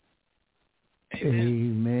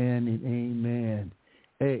 Amen and amen.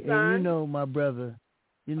 Hey, and you know, my brother,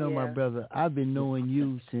 my brother, I've been knowing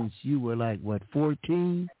you since you were like,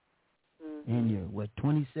 14? And you're,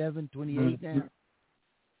 27, 28 now?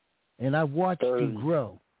 And I've watched 30. You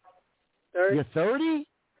grow. 30? You're 30?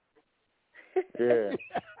 Yeah.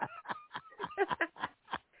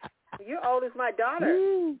 You're old as my daughter.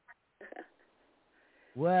 Ooh.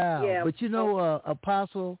 Wow. Yeah. But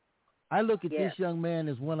Apostle, I look at this young man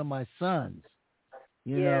as one of my sons.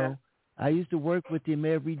 You know, I used to work with him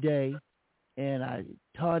every day, and I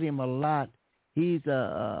taught him a lot. He's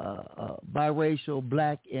a biracial,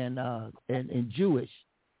 black and Jewish.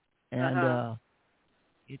 And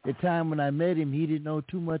at the time when I met him, he didn't know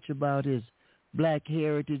too much about his black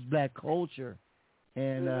heritage, black culture.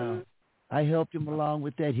 And I helped him along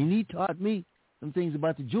with that. And he taught me some things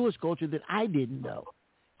about the Jewish culture that I didn't know.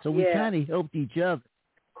 So we kind of helped each other.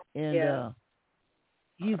 And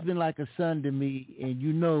he's been like a son to me. And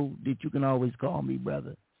you know that you can always call me,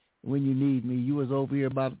 brother, when you need me. You was over here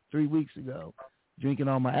about 3 weeks ago drinking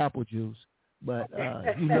all my apple juice. But,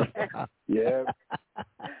 you know. Yeah.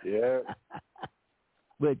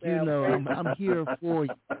 But, I'm here for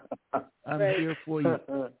you. I'm here for you.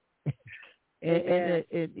 And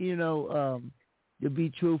to be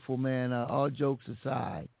truthful, man, all jokes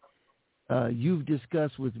aside, you've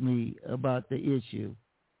discussed with me about the issue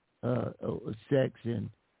of sex and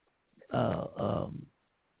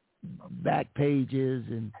back pages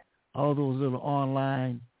and all those little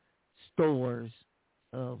online stores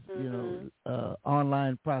of,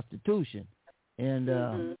 online prostitution. And,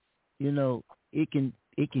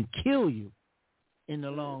 it can kill you in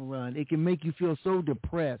the long run. It can make you feel so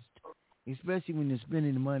depressed, especially when you're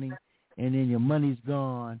spending the money and then your money's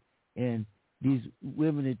gone, and these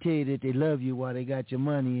women that tell you that they love you while they got your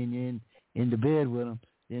money and you're in the bed with them.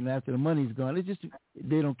 Then after the money's gone, it's just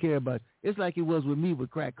they don't care about it. It's like it was with me with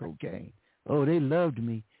crack cocaine. Oh, they loved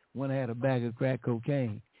me when I had a bag of crack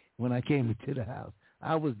cocaine when I came into the house.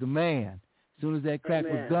 I was the man. As soon as that crack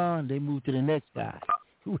was gone, they moved to the next guy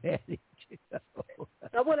who had it.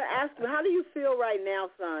 I want to ask you, how do you feel right now,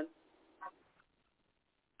 son?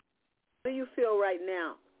 How do you feel right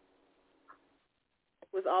now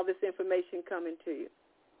with all this information coming to you?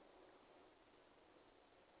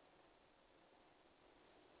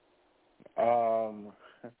 I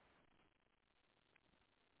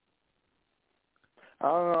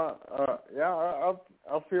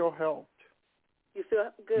feel helped. You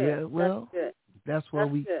feel good? Yeah, well, that's why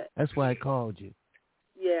that's why I called you.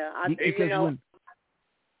 Yeah, you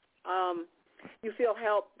feel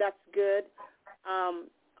helped. That's good.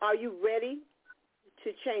 Are you ready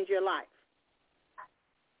to change your life?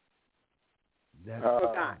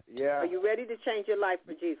 For God. Yeah. Are you ready to change your life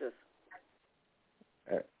for Jesus?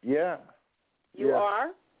 Yeah. You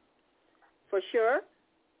are? For sure?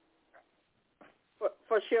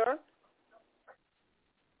 For sure?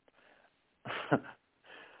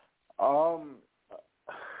 I'm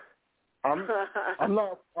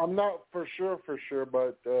not for sure,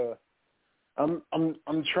 but I'm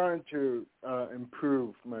trying to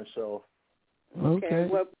improve myself. Okay.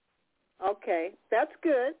 Well, okay, that's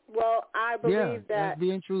good. Well, I believe that that's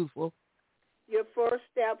being truthful. Your first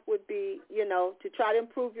step would be, to try to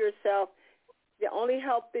improve yourself. The only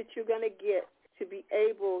help that you're going to get to be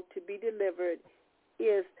able to be delivered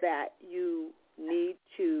is that you need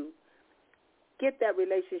to get that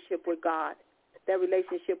relationship with God, that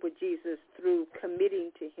relationship with Jesus through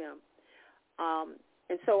committing to him.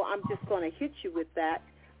 And so I'm just going to hit you with that,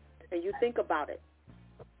 and you think about it.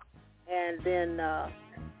 And then I'm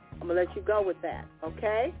going to let you go with that,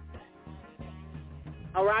 okay?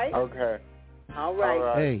 All right? Okay. All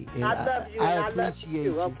right. Hey, I love you, and I love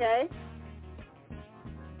you, okay?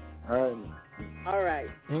 All right.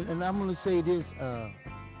 And I'm going to say this,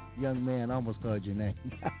 young man, I almost called your name.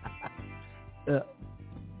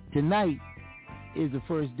 Tonight is the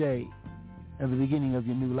first day of the beginning of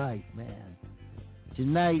your new life, man.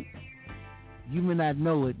 tonight, you may not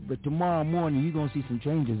know it, but tomorrow morning you're going to see some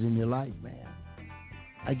changes in your life, man.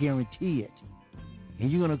 I guarantee it.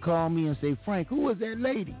 And you're going to call me and say, Frank, who was that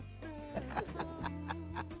lady?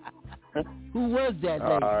 Who was that lady?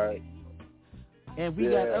 All right. And we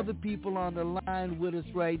got other people on the line with us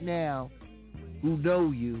right now who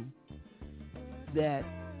know you that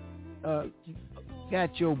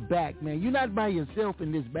got your back, man. You're not by yourself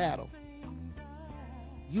in this battle.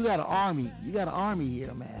 You got an army. You got an army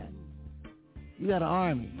here, man. You got an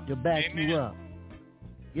army to back you up.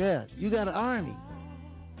 Yes, you got an army.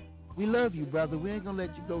 We love you, brother. We ain't going to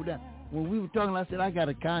let you go down. When we were talking, I said, I got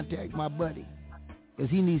to contact my buddy because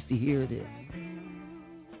he needs to hear this.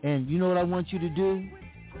 And you know what I want you to do?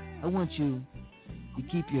 I want you to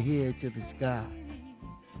keep your head to the sky.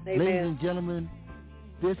 Amen. Ladies and gentlemen,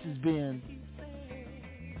 this has been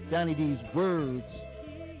Donny D's Words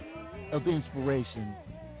of Inspiration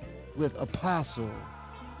with Apostle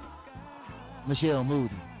Michelle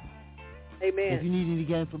Moody. Amen. If you need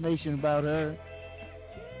any information about her,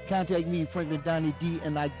 contact me, Franklin Donny D,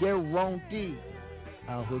 and I guarantee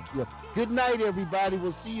I'll hook you up. Good night, everybody.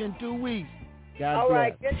 We'll see you in 2 weeks. God All bless.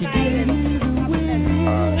 right. Good night.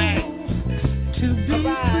 All right.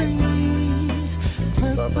 Bye-bye.